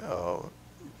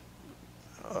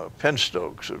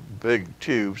penstokes, big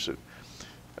tubes that,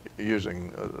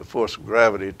 using the force of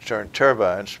gravity, to turn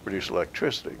turbines to produce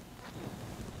electricity.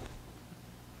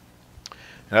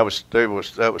 And that was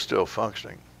still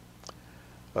functioning.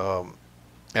 And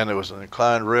there was an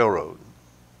inclined railroad.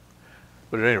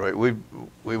 But at any rate,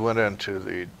 we went into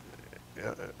the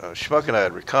Schmuck and I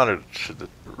had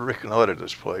reconnoitered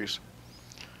this place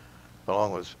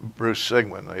along with Bruce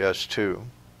Sigmund, the S2,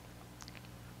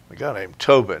 a guy named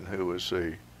Tobin, who was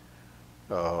the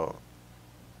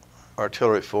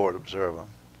artillery forward observer,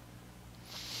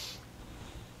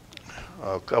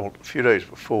 a few days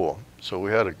before. So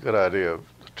we had a good idea of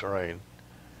the terrain.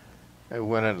 And we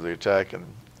went into the attack and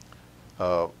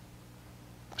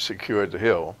secured the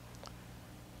hill.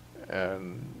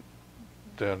 And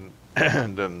then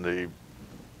the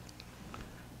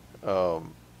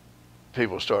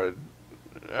people started,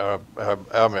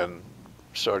 our men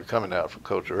started coming out from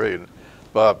Coterie, and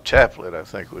Bob Chaplet, I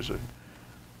think, was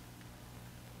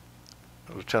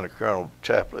Lieutenant Colonel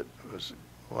Chaplet was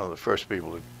one of the first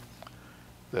people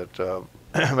that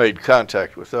made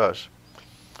contact with us.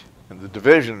 And the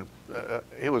division,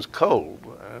 it was cold.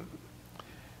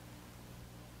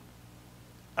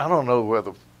 I don't know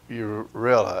whether you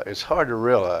realize, it's hard to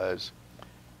realize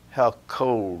how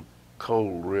cold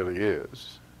really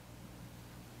is.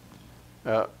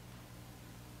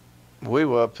 We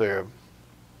were up there,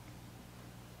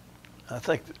 I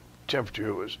think the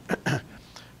temperature was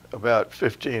about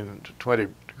 15 to 20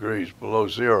 degrees below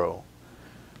zero,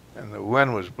 and the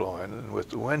wind was blowing, and with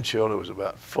the wind chill it was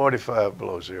about 45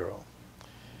 below zero.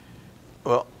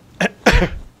 Well,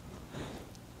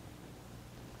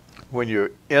 when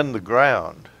you're in the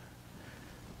ground,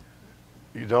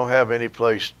 you don't have any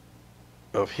place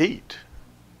of heat.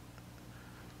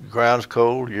 The ground's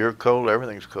cold, you're cold,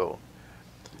 everything's cold.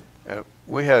 And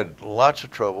we had lots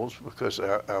of troubles because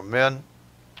our men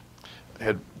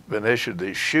had been issued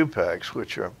these shoe packs,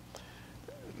 which are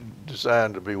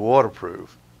designed to be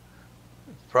waterproof.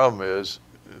 The problem is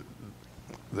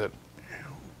that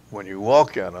when you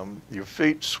walk in them, your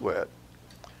feet sweat.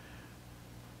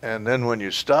 And then when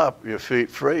you stop, your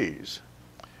feet freeze.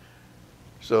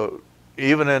 So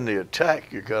even in the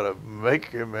attack, you got to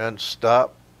make your men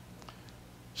stop,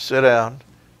 sit down,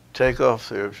 take off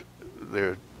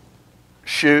their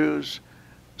shoes,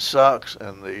 socks,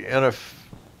 and the inner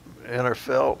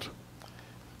felt,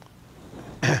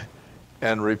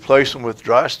 and replace them with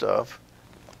dry stuff,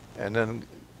 and then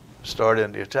start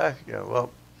in the attack again.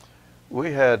 Well,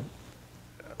 we had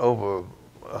over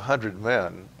 100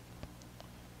 men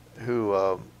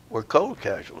who were cold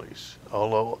casualties,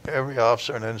 although every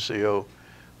officer in NCO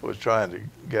was trying to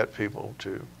get people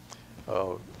to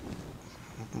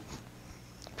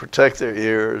protect their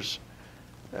ears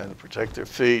and protect their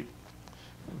feet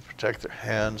and protect their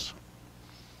hands.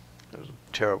 It was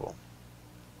terrible.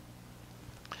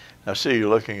 I see you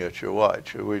looking at your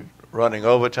watch. Are we running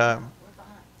overtime?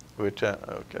 We're fine.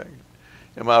 Okay.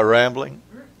 Am I rambling?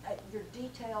 Your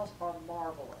details are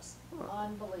marvelous,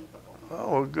 unbelievable.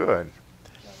 Oh, well, good.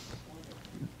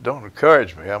 Don't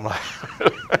encourage me. I'm like,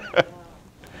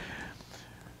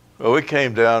 well, we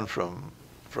came down from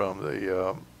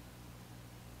the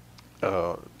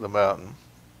mountain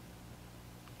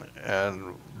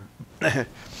and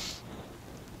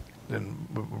then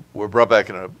we're brought back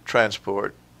in a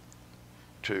transport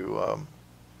to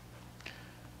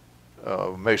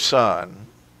Mason,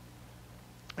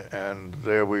 and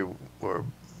there we were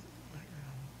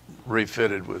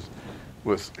refitted with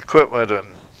equipment and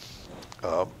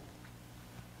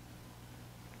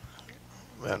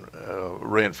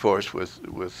reinforced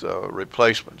with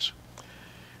replacements.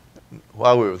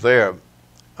 While we were there,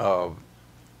 I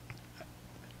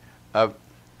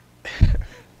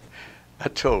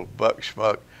told Buck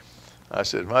Schmuck, I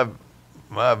said, my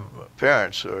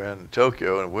parents are in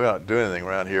Tokyo and we're not doing anything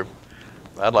around here.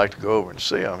 I'd like to go over and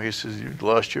see them. He says, you've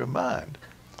lost your mind.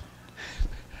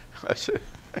 I said,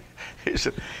 he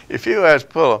said, if you ask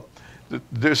Pulla to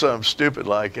do something stupid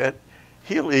like that,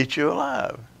 he'll eat you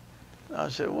alive. I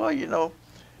said, well, you know,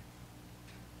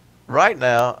 right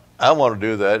now I want to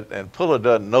do that, and Pulla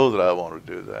doesn't know that I want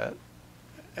to do that.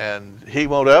 And he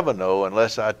won't ever know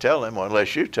unless I tell him, or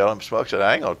unless you tell him. Smoke said,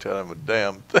 I ain't going to tell him a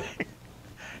damn thing.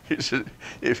 He said,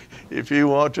 if you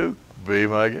want to, be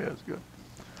my guest. Go.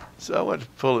 So I went to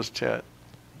Pulla's tent.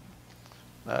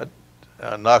 I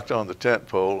knocked on the tent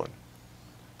pole, and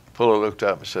Pulla looked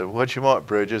up and said, what you want,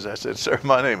 Bridges? I said, sir,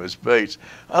 my name is Bates.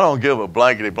 I don't give a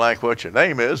blankety blank what your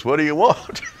name is. What do you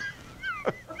want?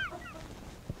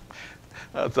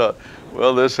 I thought,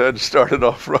 well, this had started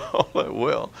off wrong.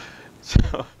 Well,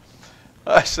 so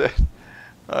I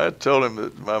told him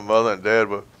that my mother and dad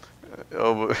were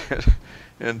over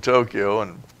in Tokyo,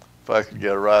 and if I could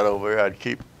get a ride over here, I'd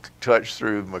keep touch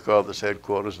through MacArthur's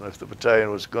headquarters, and if the battalion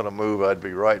was going to move, I'd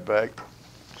be right back.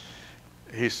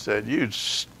 He said, you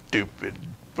stupid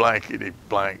blankety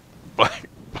blank blank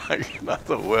blank. And I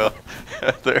thought, well,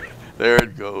 there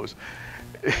it goes.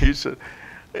 He said,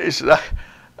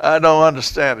 I don't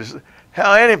understand. He said,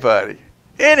 how anybody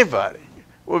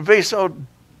would be so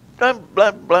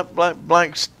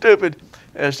blank stupid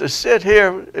as to sit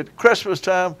here at Christmas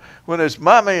time when his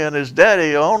mommy and his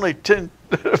daddy are only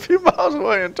a few miles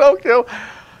away in Tokyo.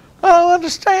 I don't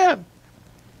understand.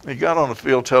 He got on the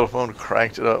field telephone and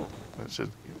cranked it up and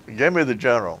said, give me the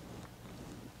general.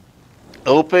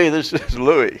 OP, this is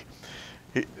Louis.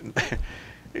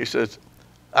 He says,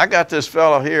 I got this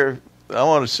fellow here. I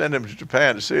want to send him to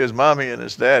Japan to see his mommy and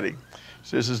his daddy. He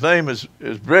says, his name is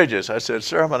Bridges. I said,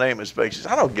 sir, my name is Bates. He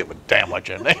says, I don't give a damn what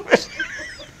your name is.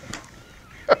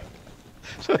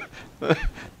 So, the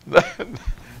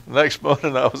next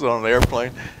morning I was on an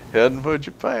airplane heading for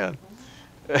Japan.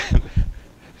 And,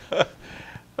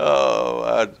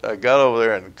 I got over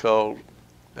there and called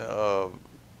my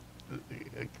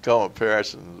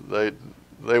parents, and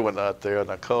they were not there,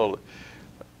 and I called.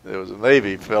 There was a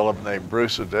Navy fellow named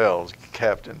Bruce Odell,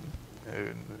 captain,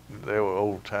 and they were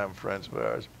old-time friends of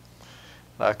ours.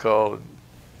 And I called and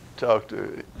talked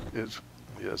to his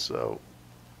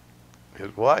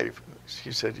wife.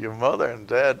 She said, your mother and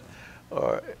dad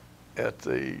are at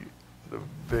the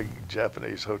big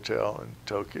Japanese hotel in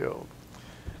Tokyo.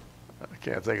 I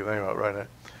can't think of the name of it right now.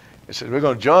 He said, we're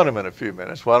going to join them in a few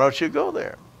minutes. Why don't you go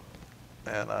there?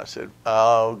 And I said,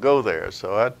 I'll go there.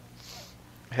 So I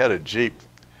had a Jeep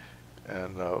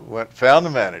and found the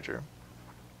manager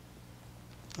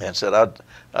and said,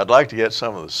 I'd like to get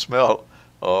some of the smell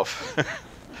off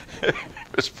if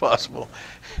it's possible.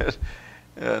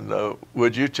 And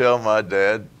would you tell my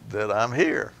dad that I'm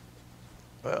here?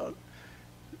 Well,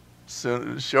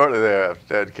 shortly thereafter,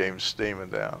 Dad came steaming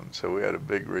down. So we had a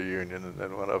big reunion, and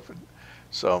then went up and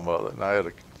saw Mother. And I had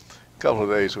a couple of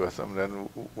days with them, then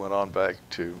went on back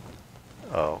to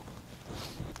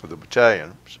the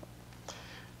battalion. So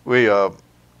we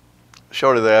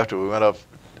shortly thereafter, we went up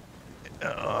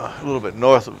a little bit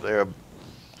north of there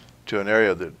to an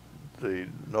area that the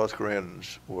North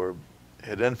Koreans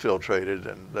had infiltrated,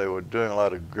 and they were doing a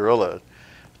lot of guerrilla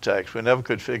attacks. We never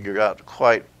could figure out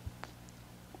quite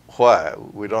why.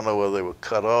 We don't know whether they were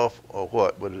cut off or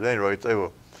what, but at any rate, they were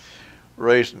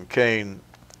raising Cain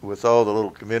with all the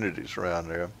little communities around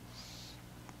there.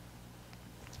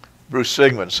 Bruce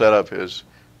Sigmund set up his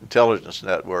intelligence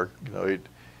network. You know,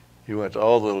 he went to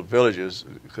all the little villages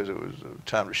because it was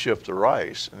time to ship the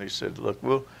rice, and he said, look,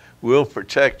 we'll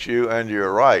protect you and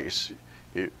your rice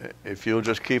if you'll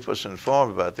just keep us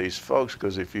informed about these folks,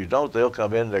 because if you don't, they'll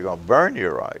come in and they're going to burn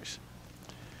your rice.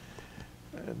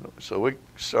 And so we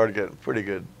started getting pretty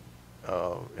good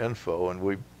info, and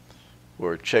we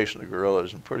were chasing the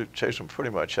guerrillas and chasing them pretty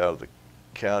much out of the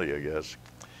county, I guess.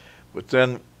 But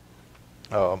then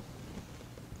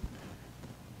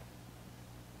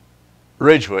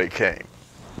Ridgeway came,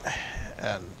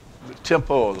 and the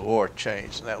tempo of the war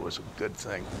changed, and that was a good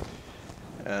thing.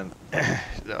 And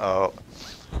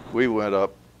we went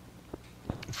up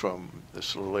from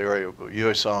this little area of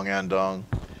Yuesong Andong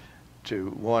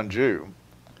to Wonju.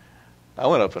 I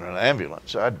went up in an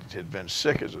ambulance. I had been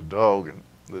sick as a dog, and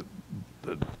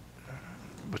the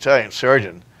battalion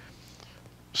surgeon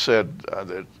said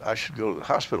that I should go to the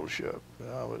hospital ship.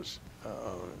 I was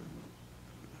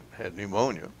had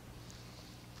pneumonia,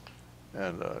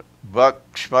 and Buck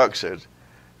Schmuck said,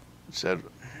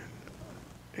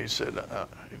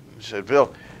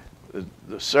 Bill,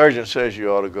 the surgeon says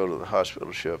you ought to go to the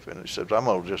hospital ship, and he said, I'm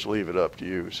going to just leave it up to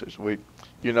you. He says, we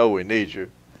need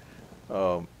you,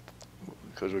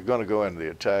 because we're going to go into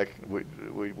the attack. We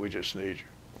just need you.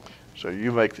 So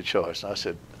you make the choice. And I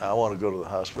said, I want to go to the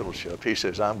hospital ship. He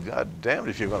says, I'm goddamned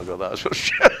if you're going to go to the hospital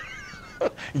ship.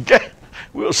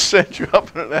 We'll send you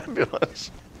up in an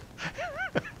ambulance.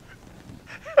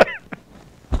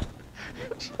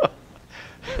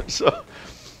 So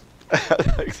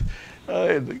a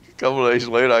couple of days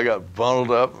later, I got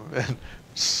bundled up and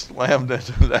slammed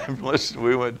into the ambulance, and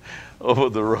we went over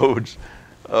the roads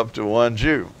up to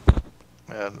Wonju.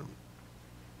 And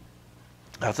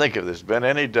I think if there's been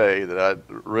any day that I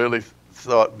really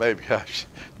thought maybe I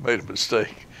made a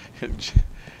mistake,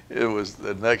 it was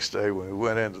the next day when we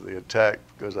went into the attack,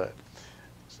 because I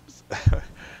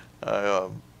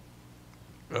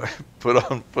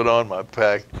put on my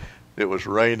pack. It was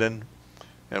raining,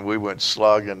 and we went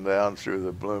slogging down through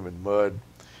the blooming mud,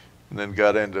 and then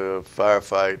got into a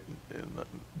firefight and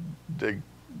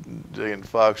digging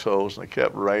foxholes, and it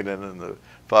kept raining, and the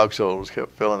foxholes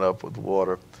kept filling up with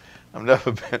water. I've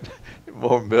never been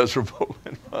more miserable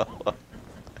in my life.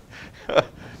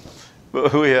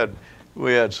 But we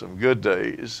had some good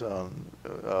days. A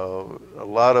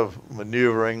lot of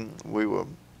maneuvering. We were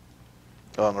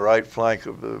on the right flank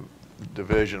of the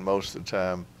division most of the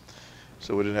time,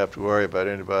 so we didn't have to worry about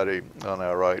anybody on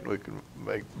our right. We could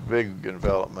make big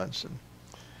envelopments.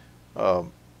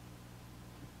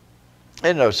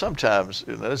 And sometimes,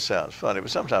 this sounds funny, but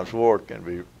sometimes war can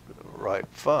be right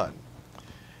fun.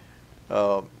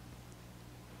 You're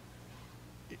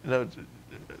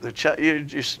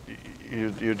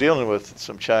dealing with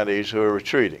some Chinese who are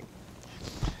retreating.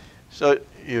 So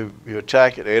you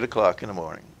attack at 8 o'clock in the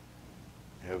morning.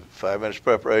 You have 5 minutes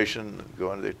preparation,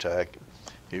 go into the attack.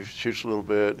 He shoots a little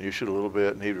bit, and you shoot a little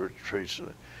bit, and he retreats.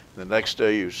 And the next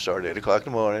day you start at 8 o'clock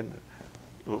in the morning,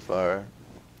 a little fire.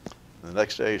 And the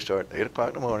next day you start at 8 o'clock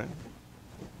in the morning.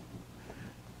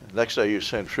 And the next day you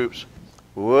send troops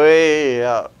way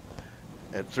out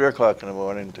at 3 o'clock in the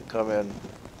morning to come in,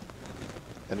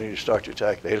 and then you start your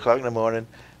attack at 8 o'clock in the morning.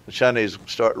 The Chinese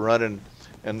start running,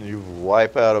 and you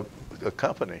wipe out a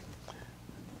company.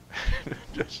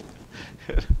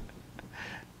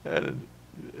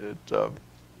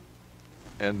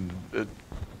 And it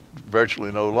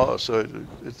virtually no loss, so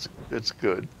it's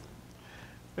good.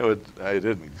 It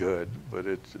isn't good, but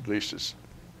at least it's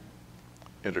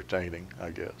entertaining, I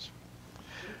guess.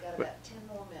 You've got about 10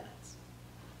 more minutes.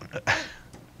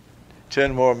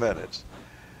 10 more minutes.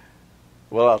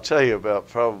 Well, I'll tell you about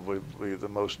probably the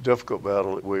most difficult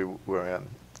battle that we were in.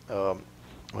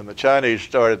 When the Chinese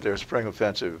started their spring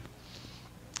offensive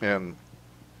in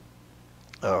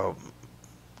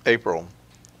April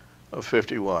of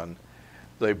 '51,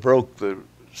 they broke the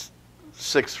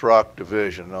 6th Rock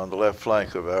Division on the left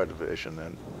flank of our division,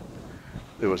 and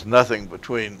there was nothing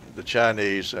between the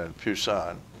Chinese and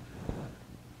Pusan,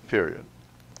 period.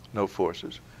 No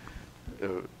forces.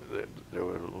 There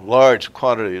were large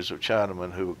quantities of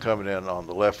Chinamen who were coming in on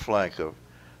the left flank of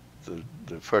the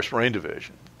 1st Marine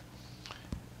Division.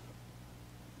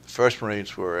 The 1st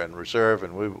Marines were in reserve,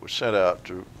 and we were sent out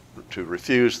to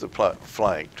refuse the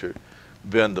flank, to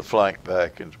bend the flank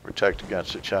back and to protect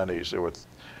against the Chinese. There were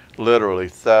literally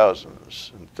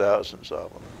thousands and thousands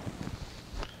of them.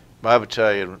 My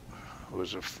battalion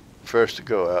was the first to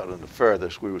go out and the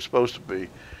furthest. We were supposed to be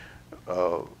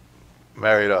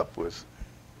married up with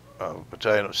a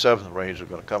battalion of 7th Marines who were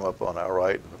going to come up on our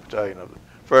right, and the battalion of the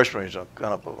 1st Marines were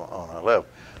going to come up on our left.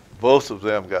 Both of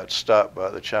them got stopped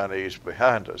by the Chinese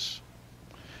behind us.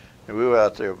 And we were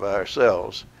out there by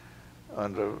ourselves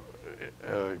under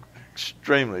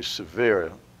extremely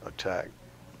severe attack.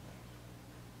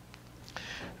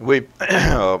 We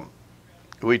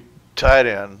tied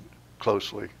in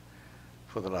closely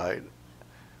for the night,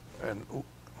 and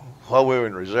while we were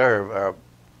in reserve,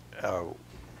 our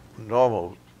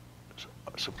normal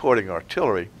supporting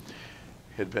artillery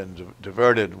had been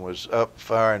diverted and was up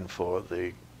firing for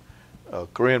the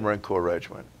Korean Marine Corps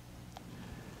Regiment.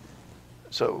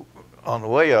 So on the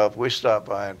way up, we stopped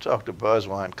by and talked to Buzz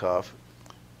Weinkoff,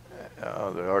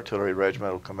 the artillery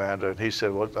regimental commander, and he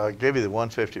said, well, I'll give you the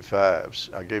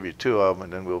 155s. I'll give you 2 of them,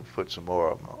 and then we'll put some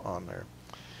more of them on there.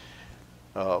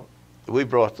 we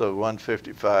brought the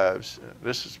 155s.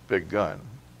 This is a big gun.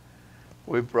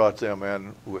 We brought them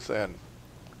in within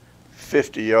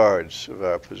 50 yards of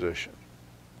our position.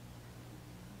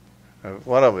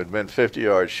 One of them had been 50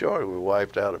 yards short. We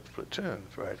wiped out a platoon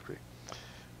practically.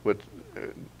 But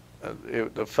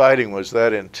the fighting was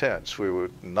that intense. We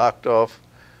were knocked off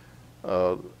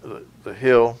the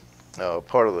hill,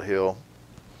 part of the hill,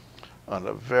 on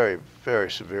a very, very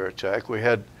severe attack. We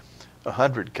had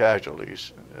 100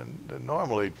 casualties, and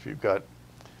normally if you've got,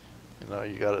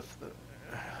 you got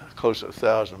close to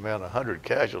 1,000 men, 100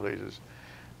 casualties is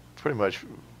pretty much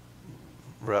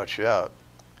rout you out.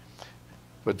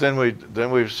 But then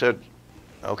we said,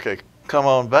 okay, come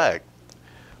on back.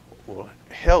 Well,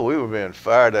 hell, we were being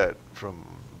fired at from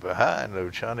behind. There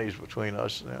were Chinese between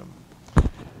us and them.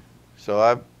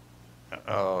 So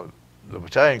the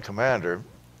battalion commander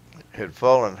had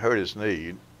fallen and hurt his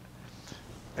knee,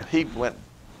 and he went.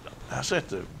 I sent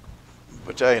the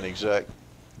battalion exec,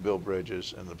 Bill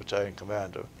Bridges, and the battalion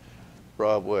commander,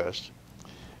 Rob West.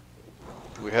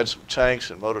 We had some tanks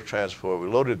and motor transport. We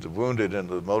loaded the wounded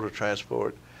into the motor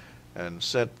transport and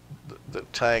sent the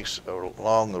tanks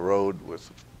along the road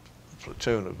with a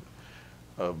platoon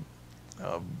of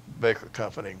Baker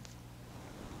Company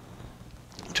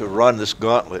to run this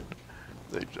gauntlet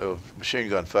of machine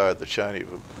gun fire the Chinese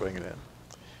were bringing in.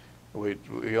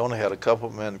 We only had a couple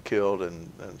of men killed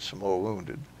and some more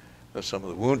wounded. Some of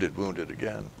the wounded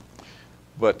again.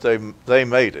 But they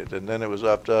made it, and then it was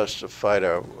up to us to fight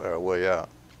our way out.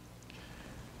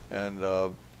 And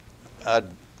I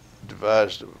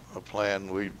devised a plan.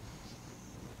 We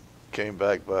came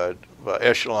back by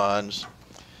echelons.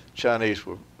 Chinese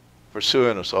were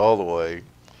pursuing us all the way,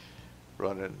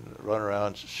 running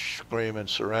around screaming,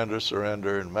 surrender,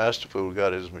 surrender, and Masterpool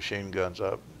got his machine guns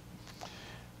up.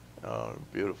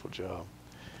 Beautiful job.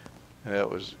 And that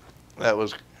was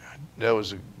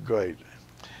great.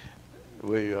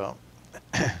 That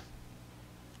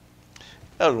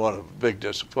was one of the big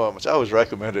disappointments. I was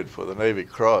recommended for the Navy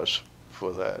Cross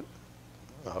for that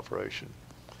operation.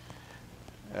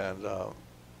 And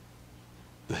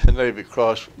the Navy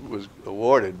Cross was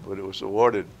awarded, but it was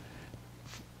awarded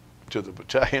to the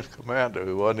battalion commander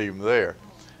who wasn't even there.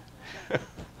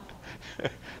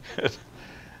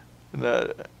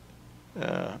 That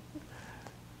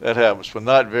happens, but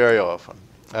not very often.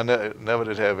 I never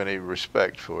did have any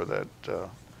respect for that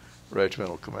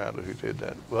regimental commander who did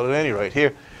that. Well, at any rate,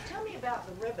 here. Tell me about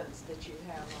the ribbons that you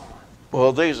have on.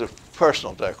 Well, these are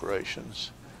personal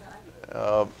decorations.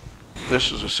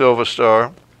 This is a Silver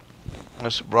Star.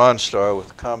 This is a Bronze Star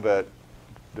with a combat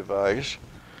device.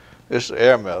 This is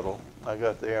Air Medal. I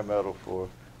got the Air Medal for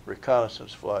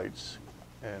reconnaissance flights.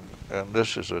 And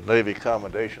this is a Navy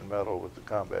Commendation Medal with the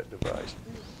combat device.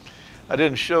 I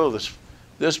didn't show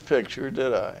this picture,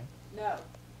 did I?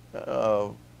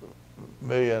 No.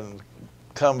 Me in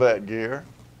combat gear,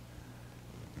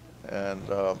 and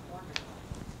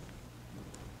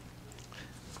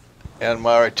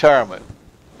my retirement.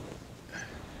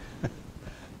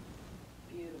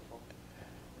 Beautiful.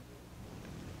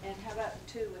 And how about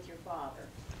the two with your father?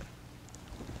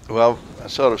 Well, I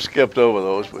sort of skipped over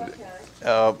those, That's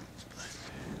but okay.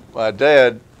 my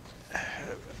dad,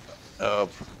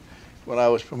 when I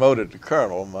was promoted to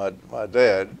colonel, my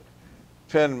dad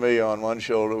pinned me on one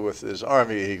shoulder with his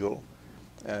Army Eagle,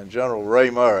 and General Ray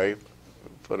Murray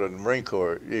put a Marine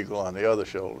Corps Eagle on the other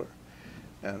shoulder.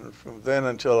 And from then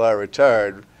until I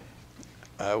retired,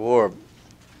 I wore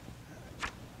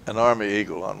an Army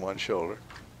Eagle on one shoulder.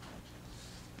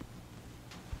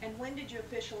 And when did you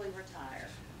officially retire?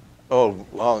 Oh,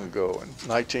 long ago, in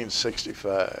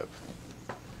 1965.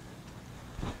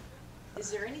 Is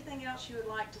there anything else you would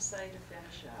like to say to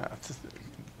finish up?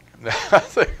 I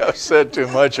think I've said too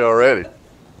much already.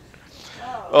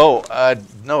 Oh,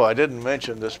 no, I didn't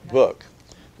mention this book.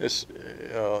 This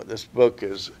book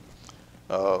is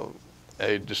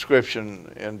a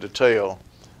description in detail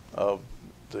of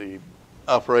the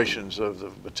operations of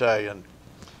the battalion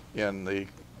in the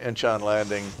Inchon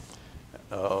Landing,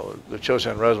 the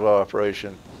Chosin Reservoir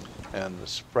operation, and the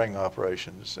spring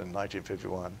operations in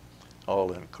 1951,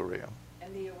 all in Korea.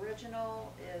 And the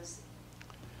original is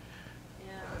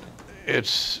in?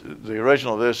 The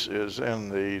original of this is in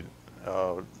the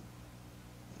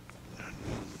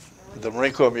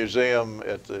Marine Corps Museum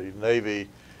at the Navy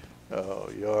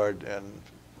Yard in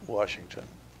Washington.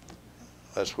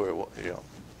 That's where Well,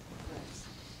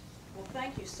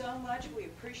 thank you so much. We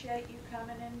appreciate you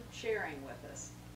coming and sharing with us.